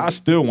saying? But I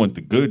still want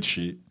the good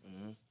shit.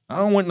 Mm-hmm. I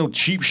don't want no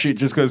cheap shit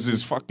just because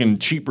it's fucking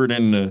cheaper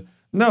than the...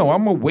 No,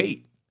 I'm going to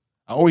wait.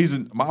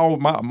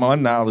 My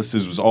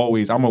analysis was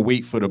always, I'm going to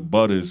wait for the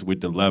butters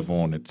with the leather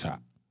on the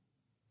top.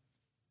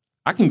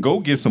 I can go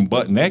get some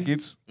butt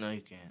nakeds. No,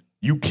 you can't.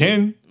 You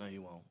can? No,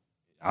 you won't.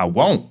 I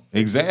won't.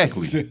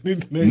 Exactly.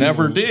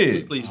 Never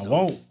did. Please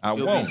don't. I won't.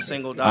 You'll won't. Be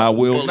singled I out.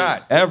 will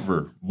not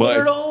ever.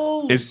 But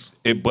those?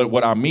 But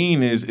what I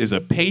mean is a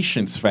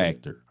patience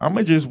factor. I'm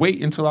gonna just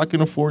wait until I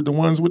can afford the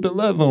ones with the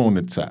leather on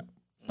the top.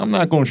 I'm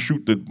not going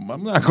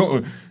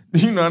to,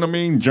 you know what I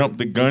mean, jump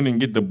the gun and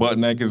get the butt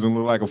naked and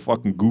look like a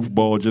fucking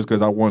goofball just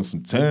because I want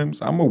some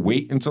Timbs. I'm going to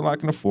wait until I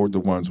can afford the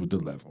ones with the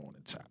leather on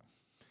the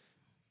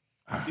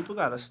top. People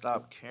got to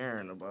stop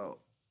caring about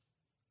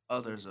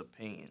others'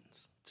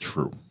 opinions.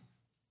 True.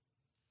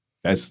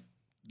 That's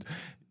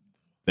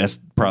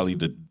probably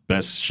the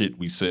best shit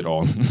we said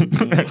all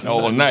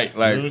night.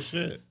 Like, real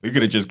shit. We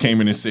could have just came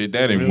in and said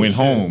that and went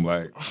home.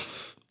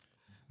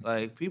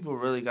 Like, people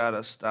really got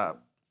to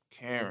stop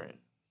caring.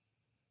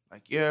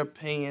 Like, your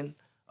opinion,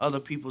 other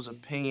people's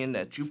opinion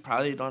that you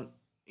probably don't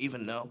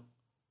even know.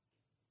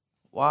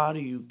 Why do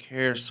you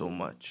care so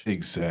much?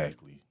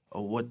 Exactly.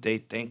 Or what they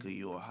think of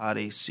you or how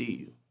they see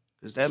you.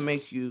 Because that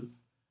makes you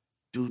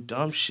do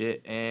dumb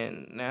shit,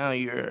 and now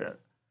you're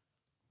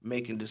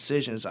making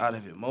decisions out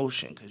of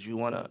emotion because you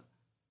want to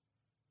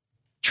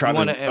try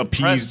to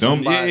appease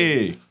them.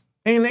 Yeah.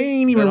 And they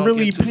ain't even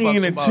really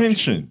paying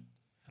attention.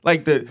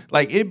 Like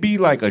it be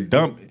like a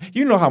dumb.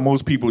 You know how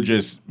most people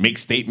just make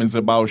statements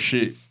about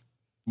shit,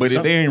 but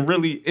they ain't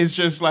really. It's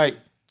just like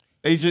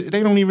they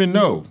don't even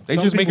know. They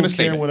just making a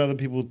statement. What other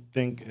people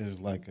think is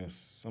like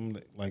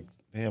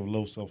they have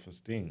low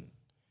self-esteem,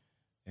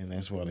 and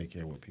that's why they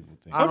care what people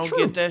think. I don't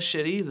get that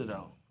shit either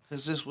though,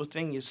 because it's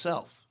within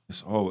yourself.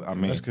 That's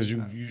because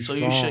you so strong.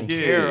 You should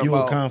care you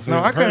about. A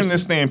confident No, I can person.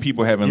 understand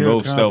people having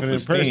low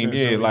self-esteem.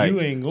 Yeah, so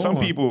like some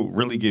people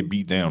really get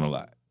beat down a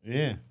lot.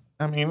 Yeah.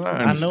 I mean,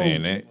 I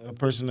understand that. A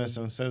person that's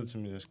said to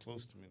me, that's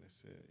close to me, that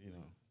said, you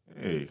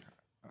know. Hey,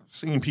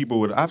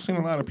 I've seen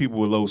a lot of people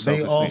with low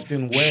self-esteem. They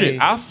often weigh.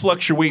 Shit, I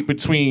fluctuate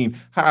between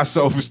high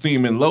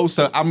self-esteem and low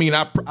self. I mean,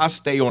 I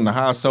stay on the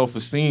high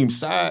self-esteem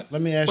side.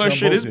 Let me ask you. But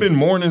shit, it's been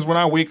mornings when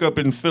I wake up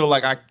and feel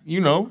like Do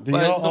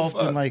y'all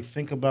often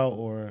think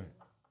about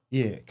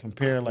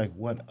compare like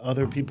what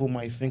other people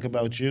might think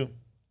about you?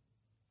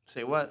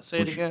 Say what?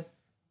 Say it again.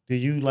 Do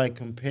you like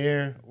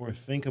compare or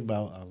think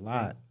about a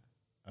lot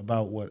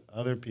about what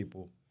other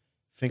people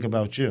think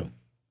about you?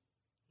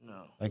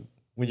 No. Like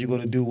when you go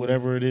to do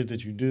whatever it is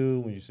that you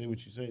do, when you say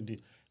what you say,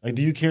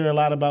 do you care a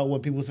lot about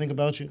what people think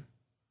about you?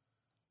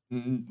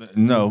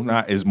 No,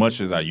 not as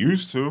much as I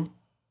used to.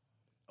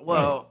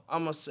 Well,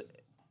 I'm gonna say,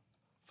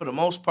 for the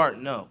most part,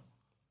 no.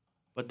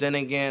 But then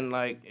again,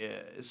 like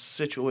it's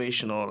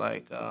situational.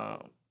 Like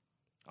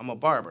I'm a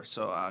barber,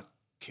 so I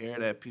care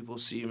that people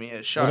see me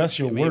as sharp. Well, that's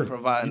your work.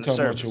 Providing you talking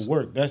service. about your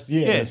work. That's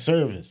the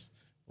service.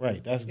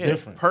 Right, that's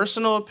different.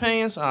 Personal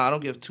opinions, I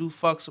don't give two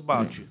fucks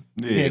about you.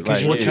 Yeah,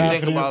 because you're a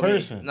confident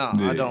person. No,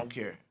 I don't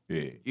care.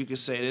 Yeah. You can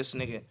say this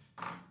nigga.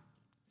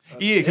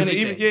 Yeah, because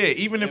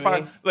even if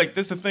I like,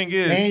 this the thing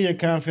is, and you're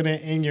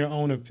confident in your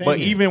own opinion. But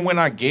even when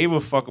I gave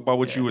a fuck about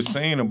what you were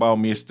saying about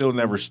me, it still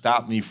never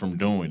stopped me from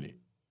doing it.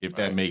 If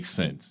that makes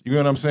sense, you know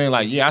what I'm saying?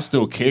 Like, yeah, I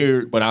still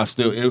cared, but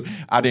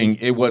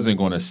it wasn't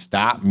going to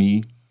stop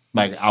me.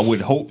 Like, I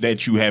would hope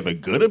that you have a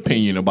good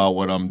opinion about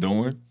what I'm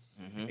doing.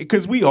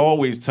 Because we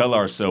always tell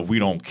ourselves we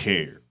don't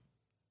care.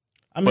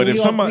 I mean,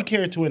 but we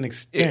care to an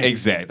extent.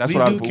 Exactly. That's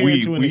what I was.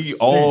 We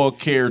all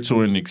care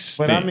to an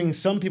extent. But I mean,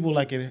 some people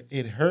like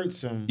it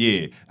hurts them.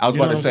 Yeah, I was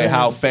about to say,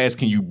 how fast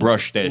can you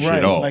brush that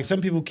shit off? Like some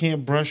people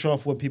can't brush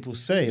off what people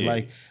say. Yeah.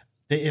 Like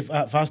if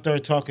I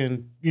start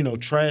talking,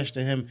 trash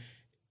to him,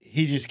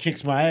 he just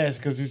kicks my ass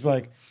because he's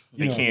like,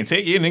 they can't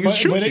take it. Niggas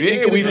shoot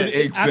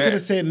you. I could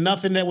have said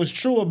nothing that was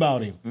true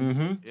about him,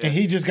 and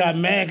he just got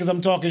mad because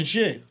I'm talking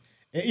shit.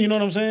 You know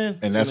what I'm saying?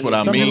 And that's what I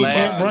mean. Some people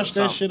can't brush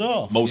that shit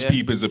off. Most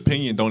people's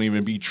opinion don't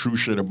even be true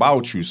shit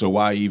about you. So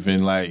why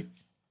even like,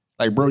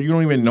 bro, you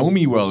don't even know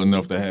me well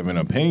enough to have an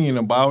opinion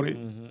about it.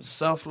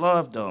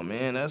 Self-love, though,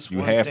 man. That's you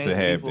have to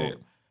have that.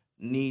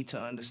 Need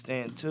to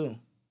understand too,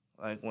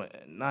 like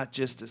not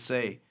just to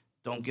say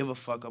don't give a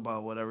fuck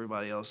about what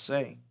everybody else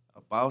say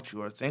about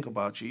you or think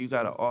about you. You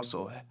got to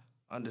also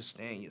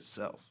understand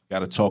yourself. Got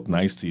to talk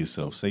nice to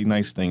yourself. Say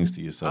nice things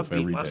to yourself every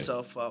day. I beat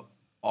myself up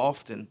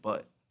often,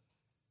 but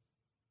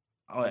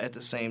at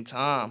the same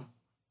time,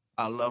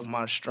 I love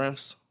my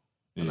strengths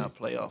and I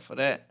play off of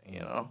that,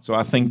 So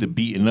I think the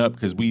beating up,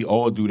 because we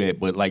all do that,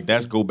 but like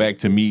that's go back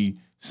to me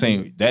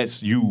saying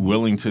that's you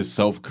willing to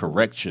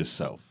self-correct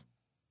yourself.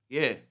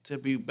 Yeah, to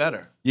be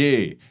better.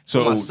 Yeah,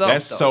 so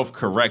that's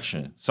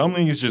self-correction. Some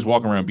niggas just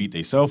walk around and beat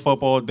themselves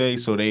up all day,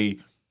 so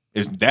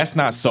that's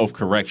not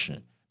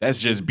self-correction.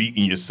 That's just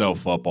beating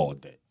yourself up all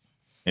day.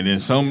 And then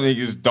some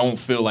niggas don't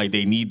feel like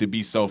they need to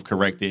be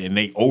self-corrected and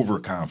they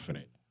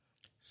overconfident.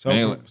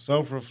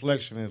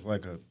 Self-reflection is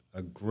like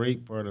a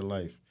great part of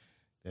life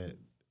that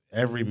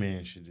every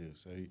man should do.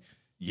 So,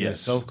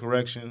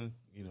 self-correction,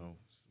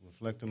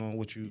 reflecting on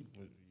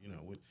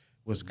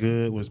what's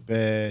good, what's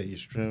bad, your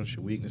strengths,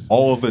 your weaknesses.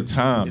 All the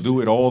time.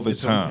 Do it all the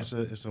time.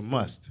 It's a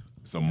must.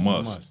 It's a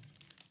must.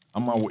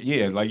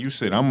 Like you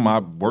said,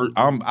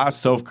 I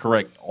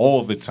self-correct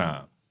all the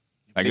time.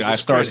 Like I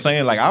start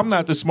saying, like I'm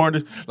not the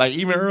smartest. Like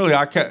even earlier,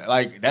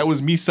 that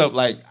was me.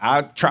 Like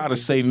I try to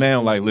say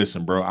now, like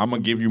listen, bro, I'm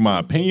gonna give you my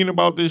opinion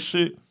about this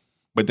shit,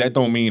 but that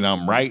don't mean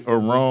I'm right or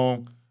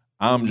wrong.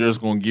 I'm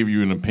just going to give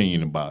you an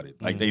opinion about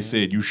it. Like they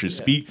said, you should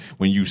speak.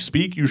 When you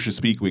speak, you should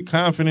speak with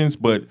confidence,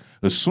 but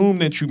assume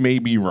that you may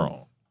be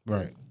wrong.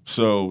 Right.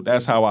 So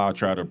that's how I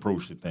try to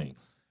approach the thing.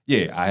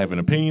 Yeah, I have an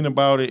opinion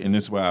about it, and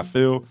this is what I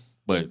feel,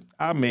 but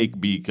I might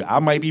be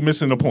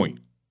missing the point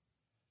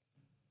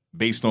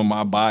based on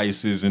my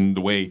biases and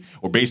the way,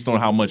 or based on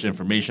how much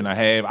information I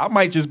have. I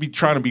might just be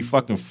trying to be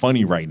fucking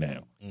funny right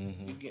now.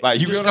 Mm-hmm. Like,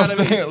 you know what I'm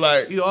saying?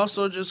 Like, you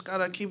also just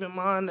gotta keep in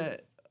mind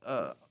that,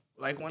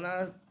 like, when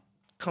I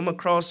come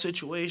across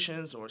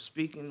situations or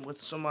speaking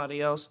with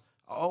somebody else,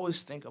 I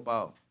always think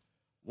about,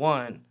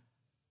 one,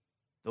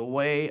 the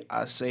way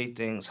I say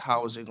things,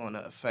 how is it going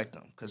to affect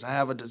them? Because I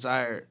have a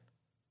desire.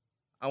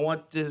 I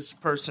want this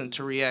person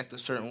to react a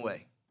certain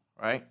way,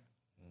 right?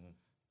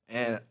 Mm-hmm.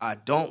 And I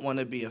don't want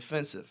to be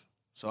offensive.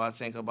 So I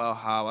think about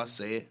how I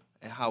say it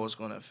and how it's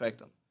going to affect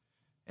them.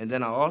 And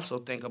then I also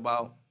think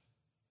about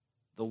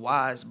the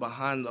whys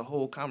behind the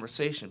whole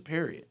conversation,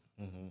 period.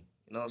 Mm-hmm.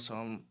 You know, so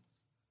I'm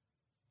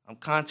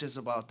conscious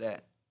about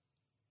that.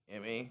 You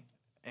know what I mean?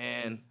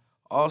 And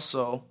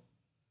also,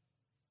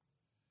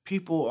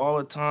 people all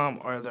the time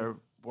are their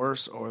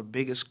worst or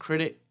biggest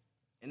critic,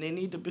 and they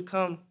need to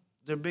become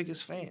their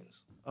biggest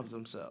fans of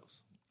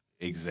themselves.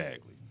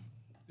 Exactly.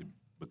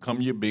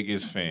 Become your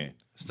biggest fan.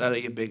 Instead of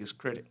your biggest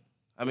critic.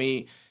 I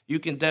mean, you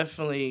can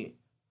definitely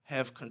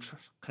have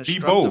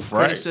constructive both,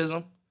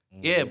 criticism.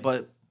 Right? Yeah,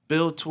 but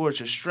build towards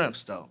your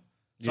strengths, though.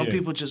 Some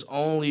people just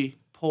only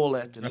pull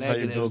at the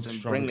negatives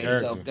and bring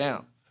themselves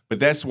down. But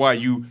that's why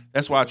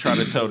I try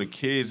to tell the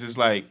kids, is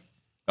like,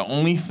 the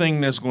only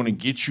thing that's going to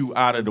get you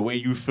out of the way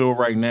you feel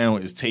right now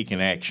is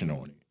taking action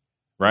on it,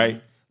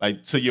 right?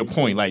 Like, to your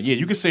point, like, yeah,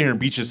 you can sit here and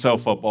beat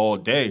yourself up all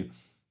day,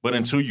 but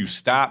until you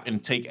stop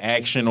and take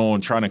action on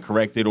trying to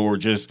correct it or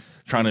just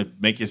trying to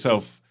make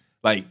yourself,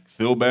 like,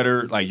 feel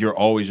better, like, you're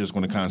always just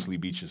going to constantly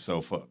beat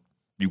yourself up.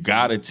 You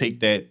got to take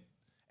that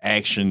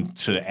action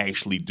to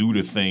actually do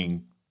the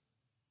thing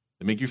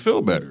to make you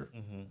feel better.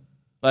 Mm-hmm.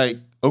 Like,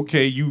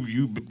 okay,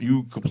 you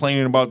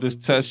complaining about this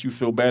test you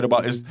feel bad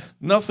about. It's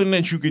nothing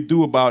that you could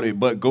do about it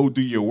but go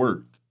do your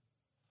work.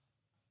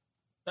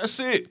 That's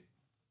it.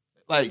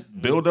 Like,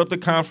 build up the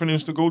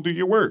confidence to go do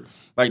your work.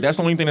 Like, that's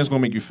the only thing that's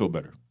going to make you feel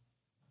better.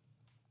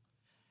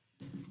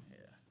 Yeah.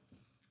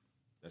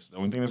 That's the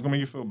only thing that's going to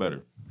make you feel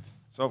better.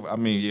 So, I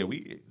mean, yeah,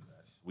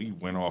 we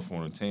went off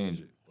on a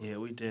tangent. Yeah,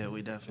 we did.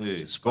 We definitely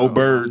did. Go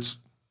Birds.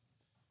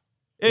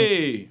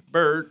 Hey,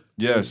 Bird.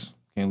 Yes.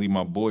 Can't leave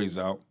my boys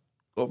out.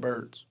 Go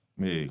Birds.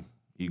 Yeah,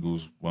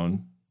 Eagles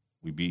won.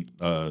 We beat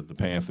the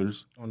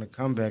Panthers. On the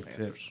comeback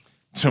tip.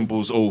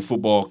 Temple's old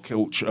football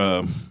coach,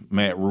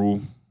 Matt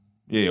Rule.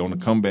 Yeah, on the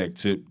comeback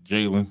tip,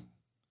 Jalen.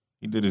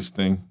 He did his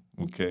thing.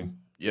 Okay.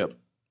 Yep.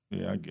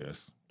 Yeah, I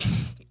guess.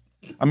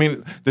 I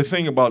mean, the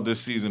thing about this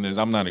season is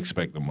I'm not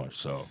expecting much,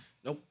 so.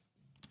 Nope.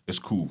 It's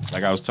cool.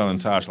 Like I was telling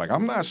Tosh, like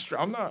I'm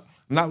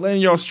not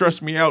letting y'all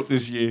stress me out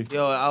this year.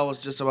 Yo, I was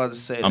just about to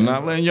say that. I'm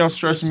not letting y'all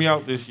stress me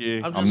out this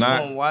year. I'm just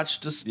going to watch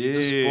the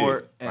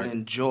sport and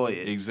enjoy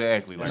it.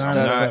 Exactly. Like,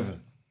 9-7.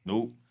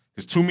 Nope.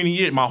 It's too many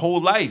years. My whole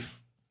life.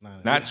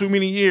 Not too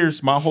many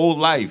years. My whole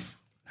life.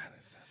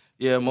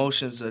 Yeah,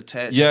 emotions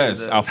attached.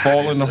 Yes, to I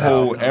fall in the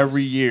hole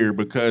every year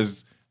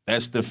because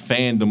that's the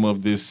fandom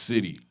of this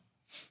city.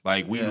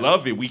 Like, we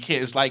love it. We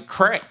can't. It's like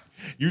crack.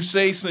 You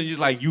say something, it's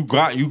like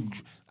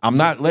I'm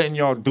not letting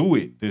y'all do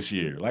it this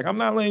year. Like, I'm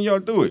not letting y'all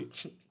do it.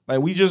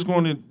 Like, we just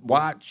going to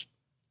watch.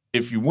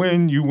 If you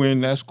win, you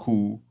win. That's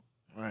cool.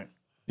 Right.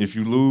 If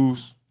you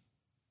lose,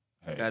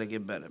 hey, you got to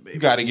get better, baby. You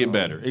got to get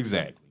better.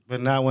 Exactly.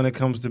 But not when it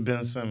comes to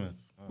Ben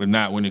Simmons. But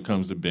not when it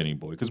comes to Benny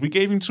Boy. Because we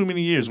gave him too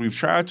many years. We've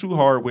tried too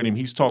hard with him.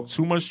 He's talked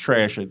too much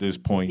trash at this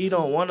point. He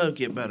don't want to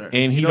get better.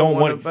 And he don't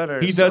want better.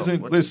 He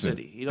doesn't listen.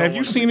 Have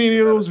you seen any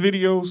of those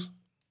videos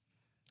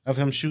of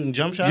him shooting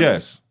jump shots?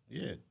 Yes.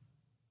 Yeah.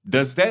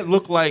 Does that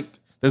look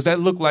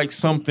like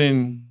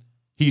something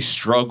he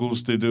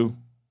struggles to do?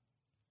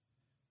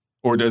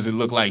 Or does it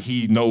look like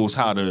he knows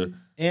how to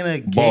in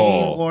a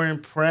ball? Game or in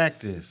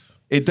practice?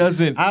 It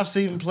doesn't. I've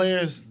seen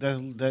players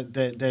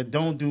that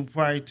don't do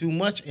probably too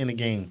much in a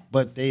game,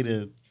 but they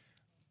the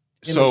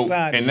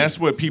and that's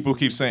what people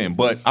keep saying.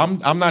 But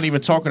I'm not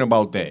even talking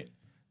about that.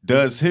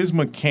 Does his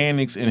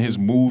mechanics and his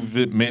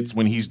movements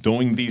when he's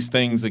doing these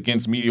things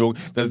against mediocre,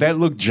 does that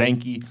look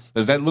janky?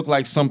 Does that look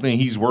like something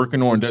he's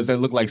working on? Does that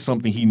look like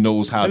something he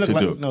knows how to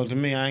do? No, to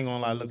me, I ain't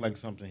gonna lie. It look like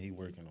something he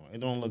working on. It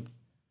don't look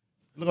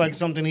like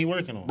something he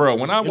working on. Bro,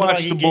 when I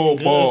watch the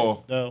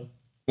ball, though.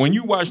 When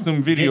you watch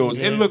them videos,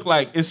 it look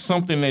like it's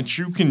something that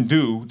you can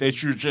do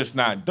that you're just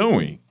not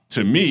doing.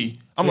 To me,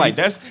 I'm like,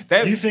 that's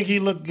that. You think he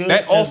look good?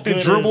 That off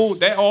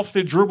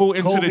the dribble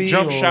into the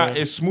jump shot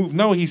is smooth.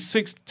 No, he's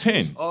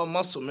 6'10". All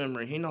muscle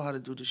memory. He know how to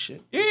do the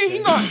shit. Yeah, he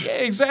not. Yeah,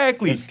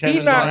 exactly. He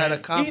not had the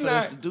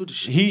confidence to do the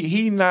shit.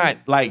 He not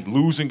like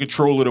losing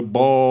control of the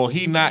ball.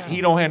 He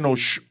don't have no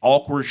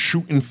awkward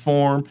shooting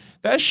form.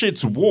 That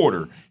shit's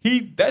water.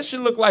 That shit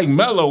look like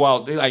Melo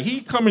out there. Like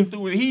he coming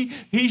through.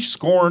 He's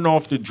scoring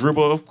off the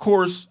dribble. Of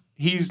course,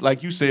 he's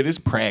like you said, it's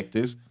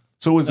practice.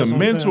 So it's a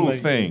mental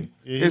thing.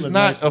 Yeah, it's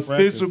not a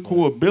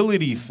physical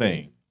ability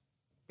thing.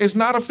 It's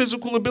not a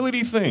physical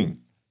ability thing.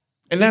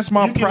 And that's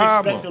my problem. You can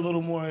expect a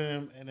little more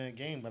in a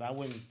game, but I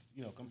wouldn't,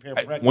 compare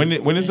practice.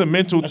 When it's a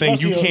mental thing,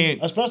 you can't.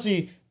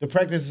 Especially the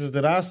practices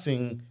that I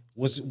seen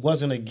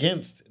wasn't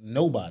against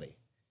nobody.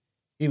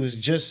 He was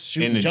just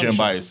shooting in the gym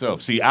by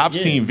himself. See, I've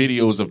seen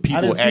videos of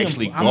people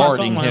actually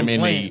guarding him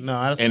in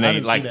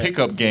a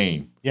pickup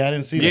game. Yeah, I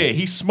didn't see that. Yeah,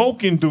 he's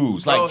smoking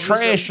dudes,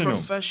 trashing them.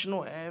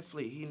 Professional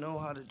athlete, he know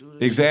how to do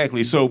this.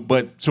 Exactly. So,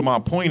 but to my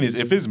point is,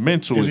 if it's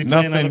mental, is it's he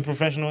nothing. Playing other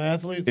professional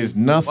athletes? It's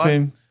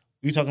nothing. What?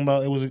 You talking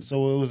about it was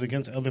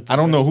against other? I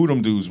don't know who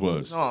them dudes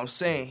was. No, I'm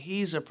saying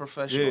he's a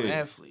professional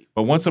athlete.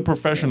 But once a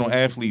professional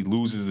athlete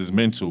loses his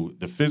mental,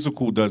 the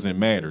physical doesn't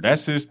matter.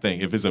 That's his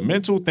thing. If it's a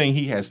mental thing,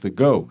 he has to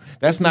go.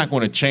 That's not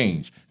going to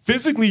change.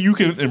 Physically, you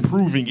can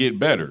improve and get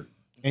better.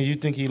 And you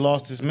think he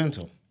lost his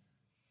mental?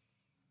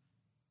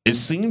 It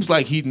seems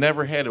like he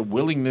never had a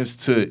willingness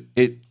to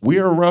it.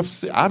 We're a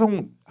rough. I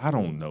don't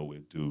know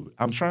it, dude.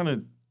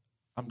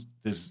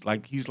 He's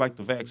like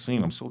the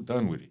vaccine. I'm so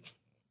done with it.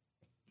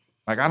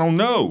 I don't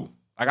know.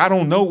 I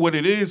don't know what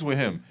it is with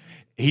him.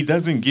 He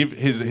doesn't give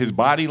his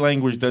body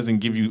language doesn't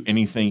give you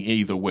anything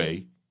either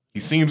way. He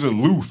seems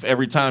aloof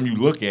every time you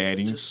look at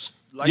him. It's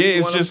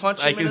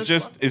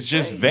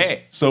just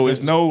that. So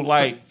it's no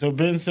like. So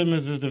Ben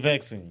Simmons is the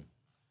vaccine.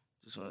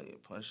 Just want to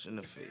get punched in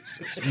the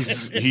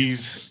face.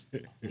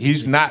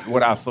 He's not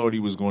what I thought he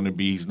was going to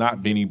be. He's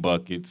not Benny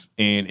Buckets.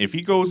 And if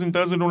he goes and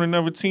does it on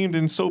another team,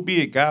 then so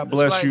be it. God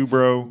bless you,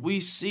 bro. We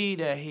see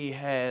that he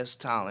has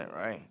talent,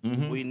 right?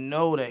 Mm-hmm. We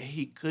know that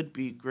he could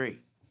be great,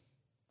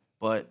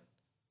 but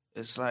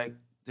it's like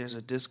there's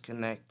a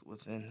disconnect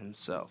within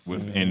himself.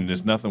 And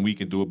there's nothing we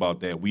can do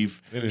about that.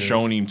 We've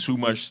shown him too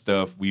much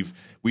stuff. We've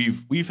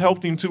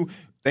helped him too.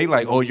 They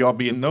like, oh, y'all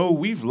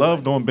we've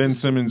loved on Ben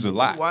Simmons a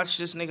lot. Watch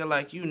this nigga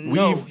like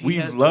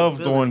we've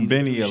loved on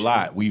Benny a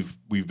lot. We've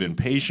been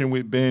patient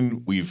with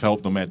Ben. We've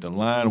helped him at the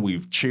line.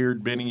 We've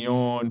cheered Benny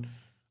on.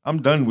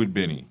 I'm done with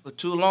Benny. For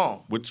too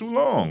long. For too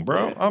long,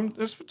 bro. Yeah.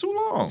 It's for too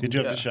long. Did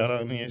you have to shout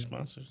out any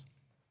sponsors?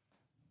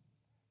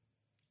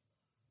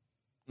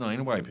 No, ain't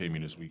nobody paid me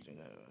this week.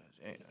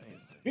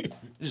 You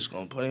just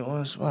gonna put him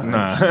on the spot.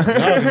 Nah.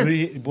 Well,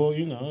 it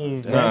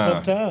was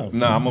up time.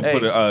 Nah, I'm gonna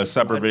put a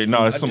separate video.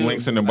 No, there's some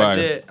links in the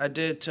bio. I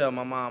did tell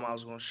my mom I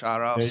was gonna shout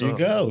out. There you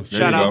go.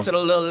 Shout out to the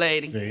little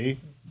lady. See?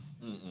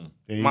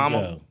 There you Mama,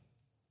 go.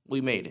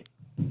 we made it.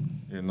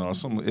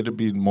 It'll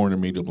be more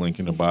than me to link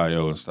in the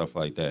bio and stuff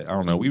like that. I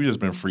don't know. We've just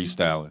been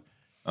freestyling.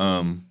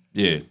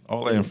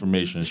 All that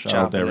information. Shout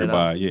out to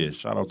everybody. Yeah,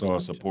 shout out to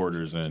our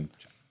supporters and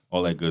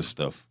all that good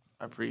stuff.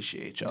 I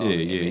appreciate y'all.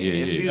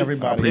 Yeah.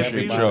 Everybody.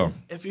 Y'all.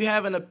 If you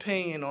have an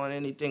opinion on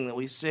anything that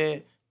we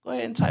said, go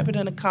ahead and type it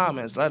in the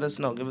comments. Let us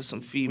know. Give us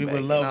some feedback. We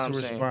would love to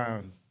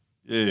respond.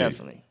 Yeah.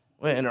 Definitely.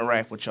 We'll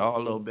interact with y'all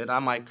a little bit. I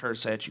might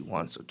curse at you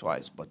once or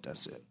twice, but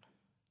that's it.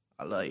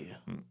 I love you.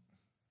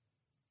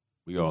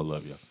 We all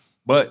love y'all.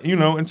 But,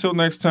 until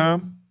next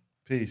time.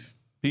 Peace.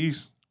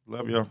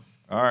 Love y'all.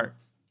 All right.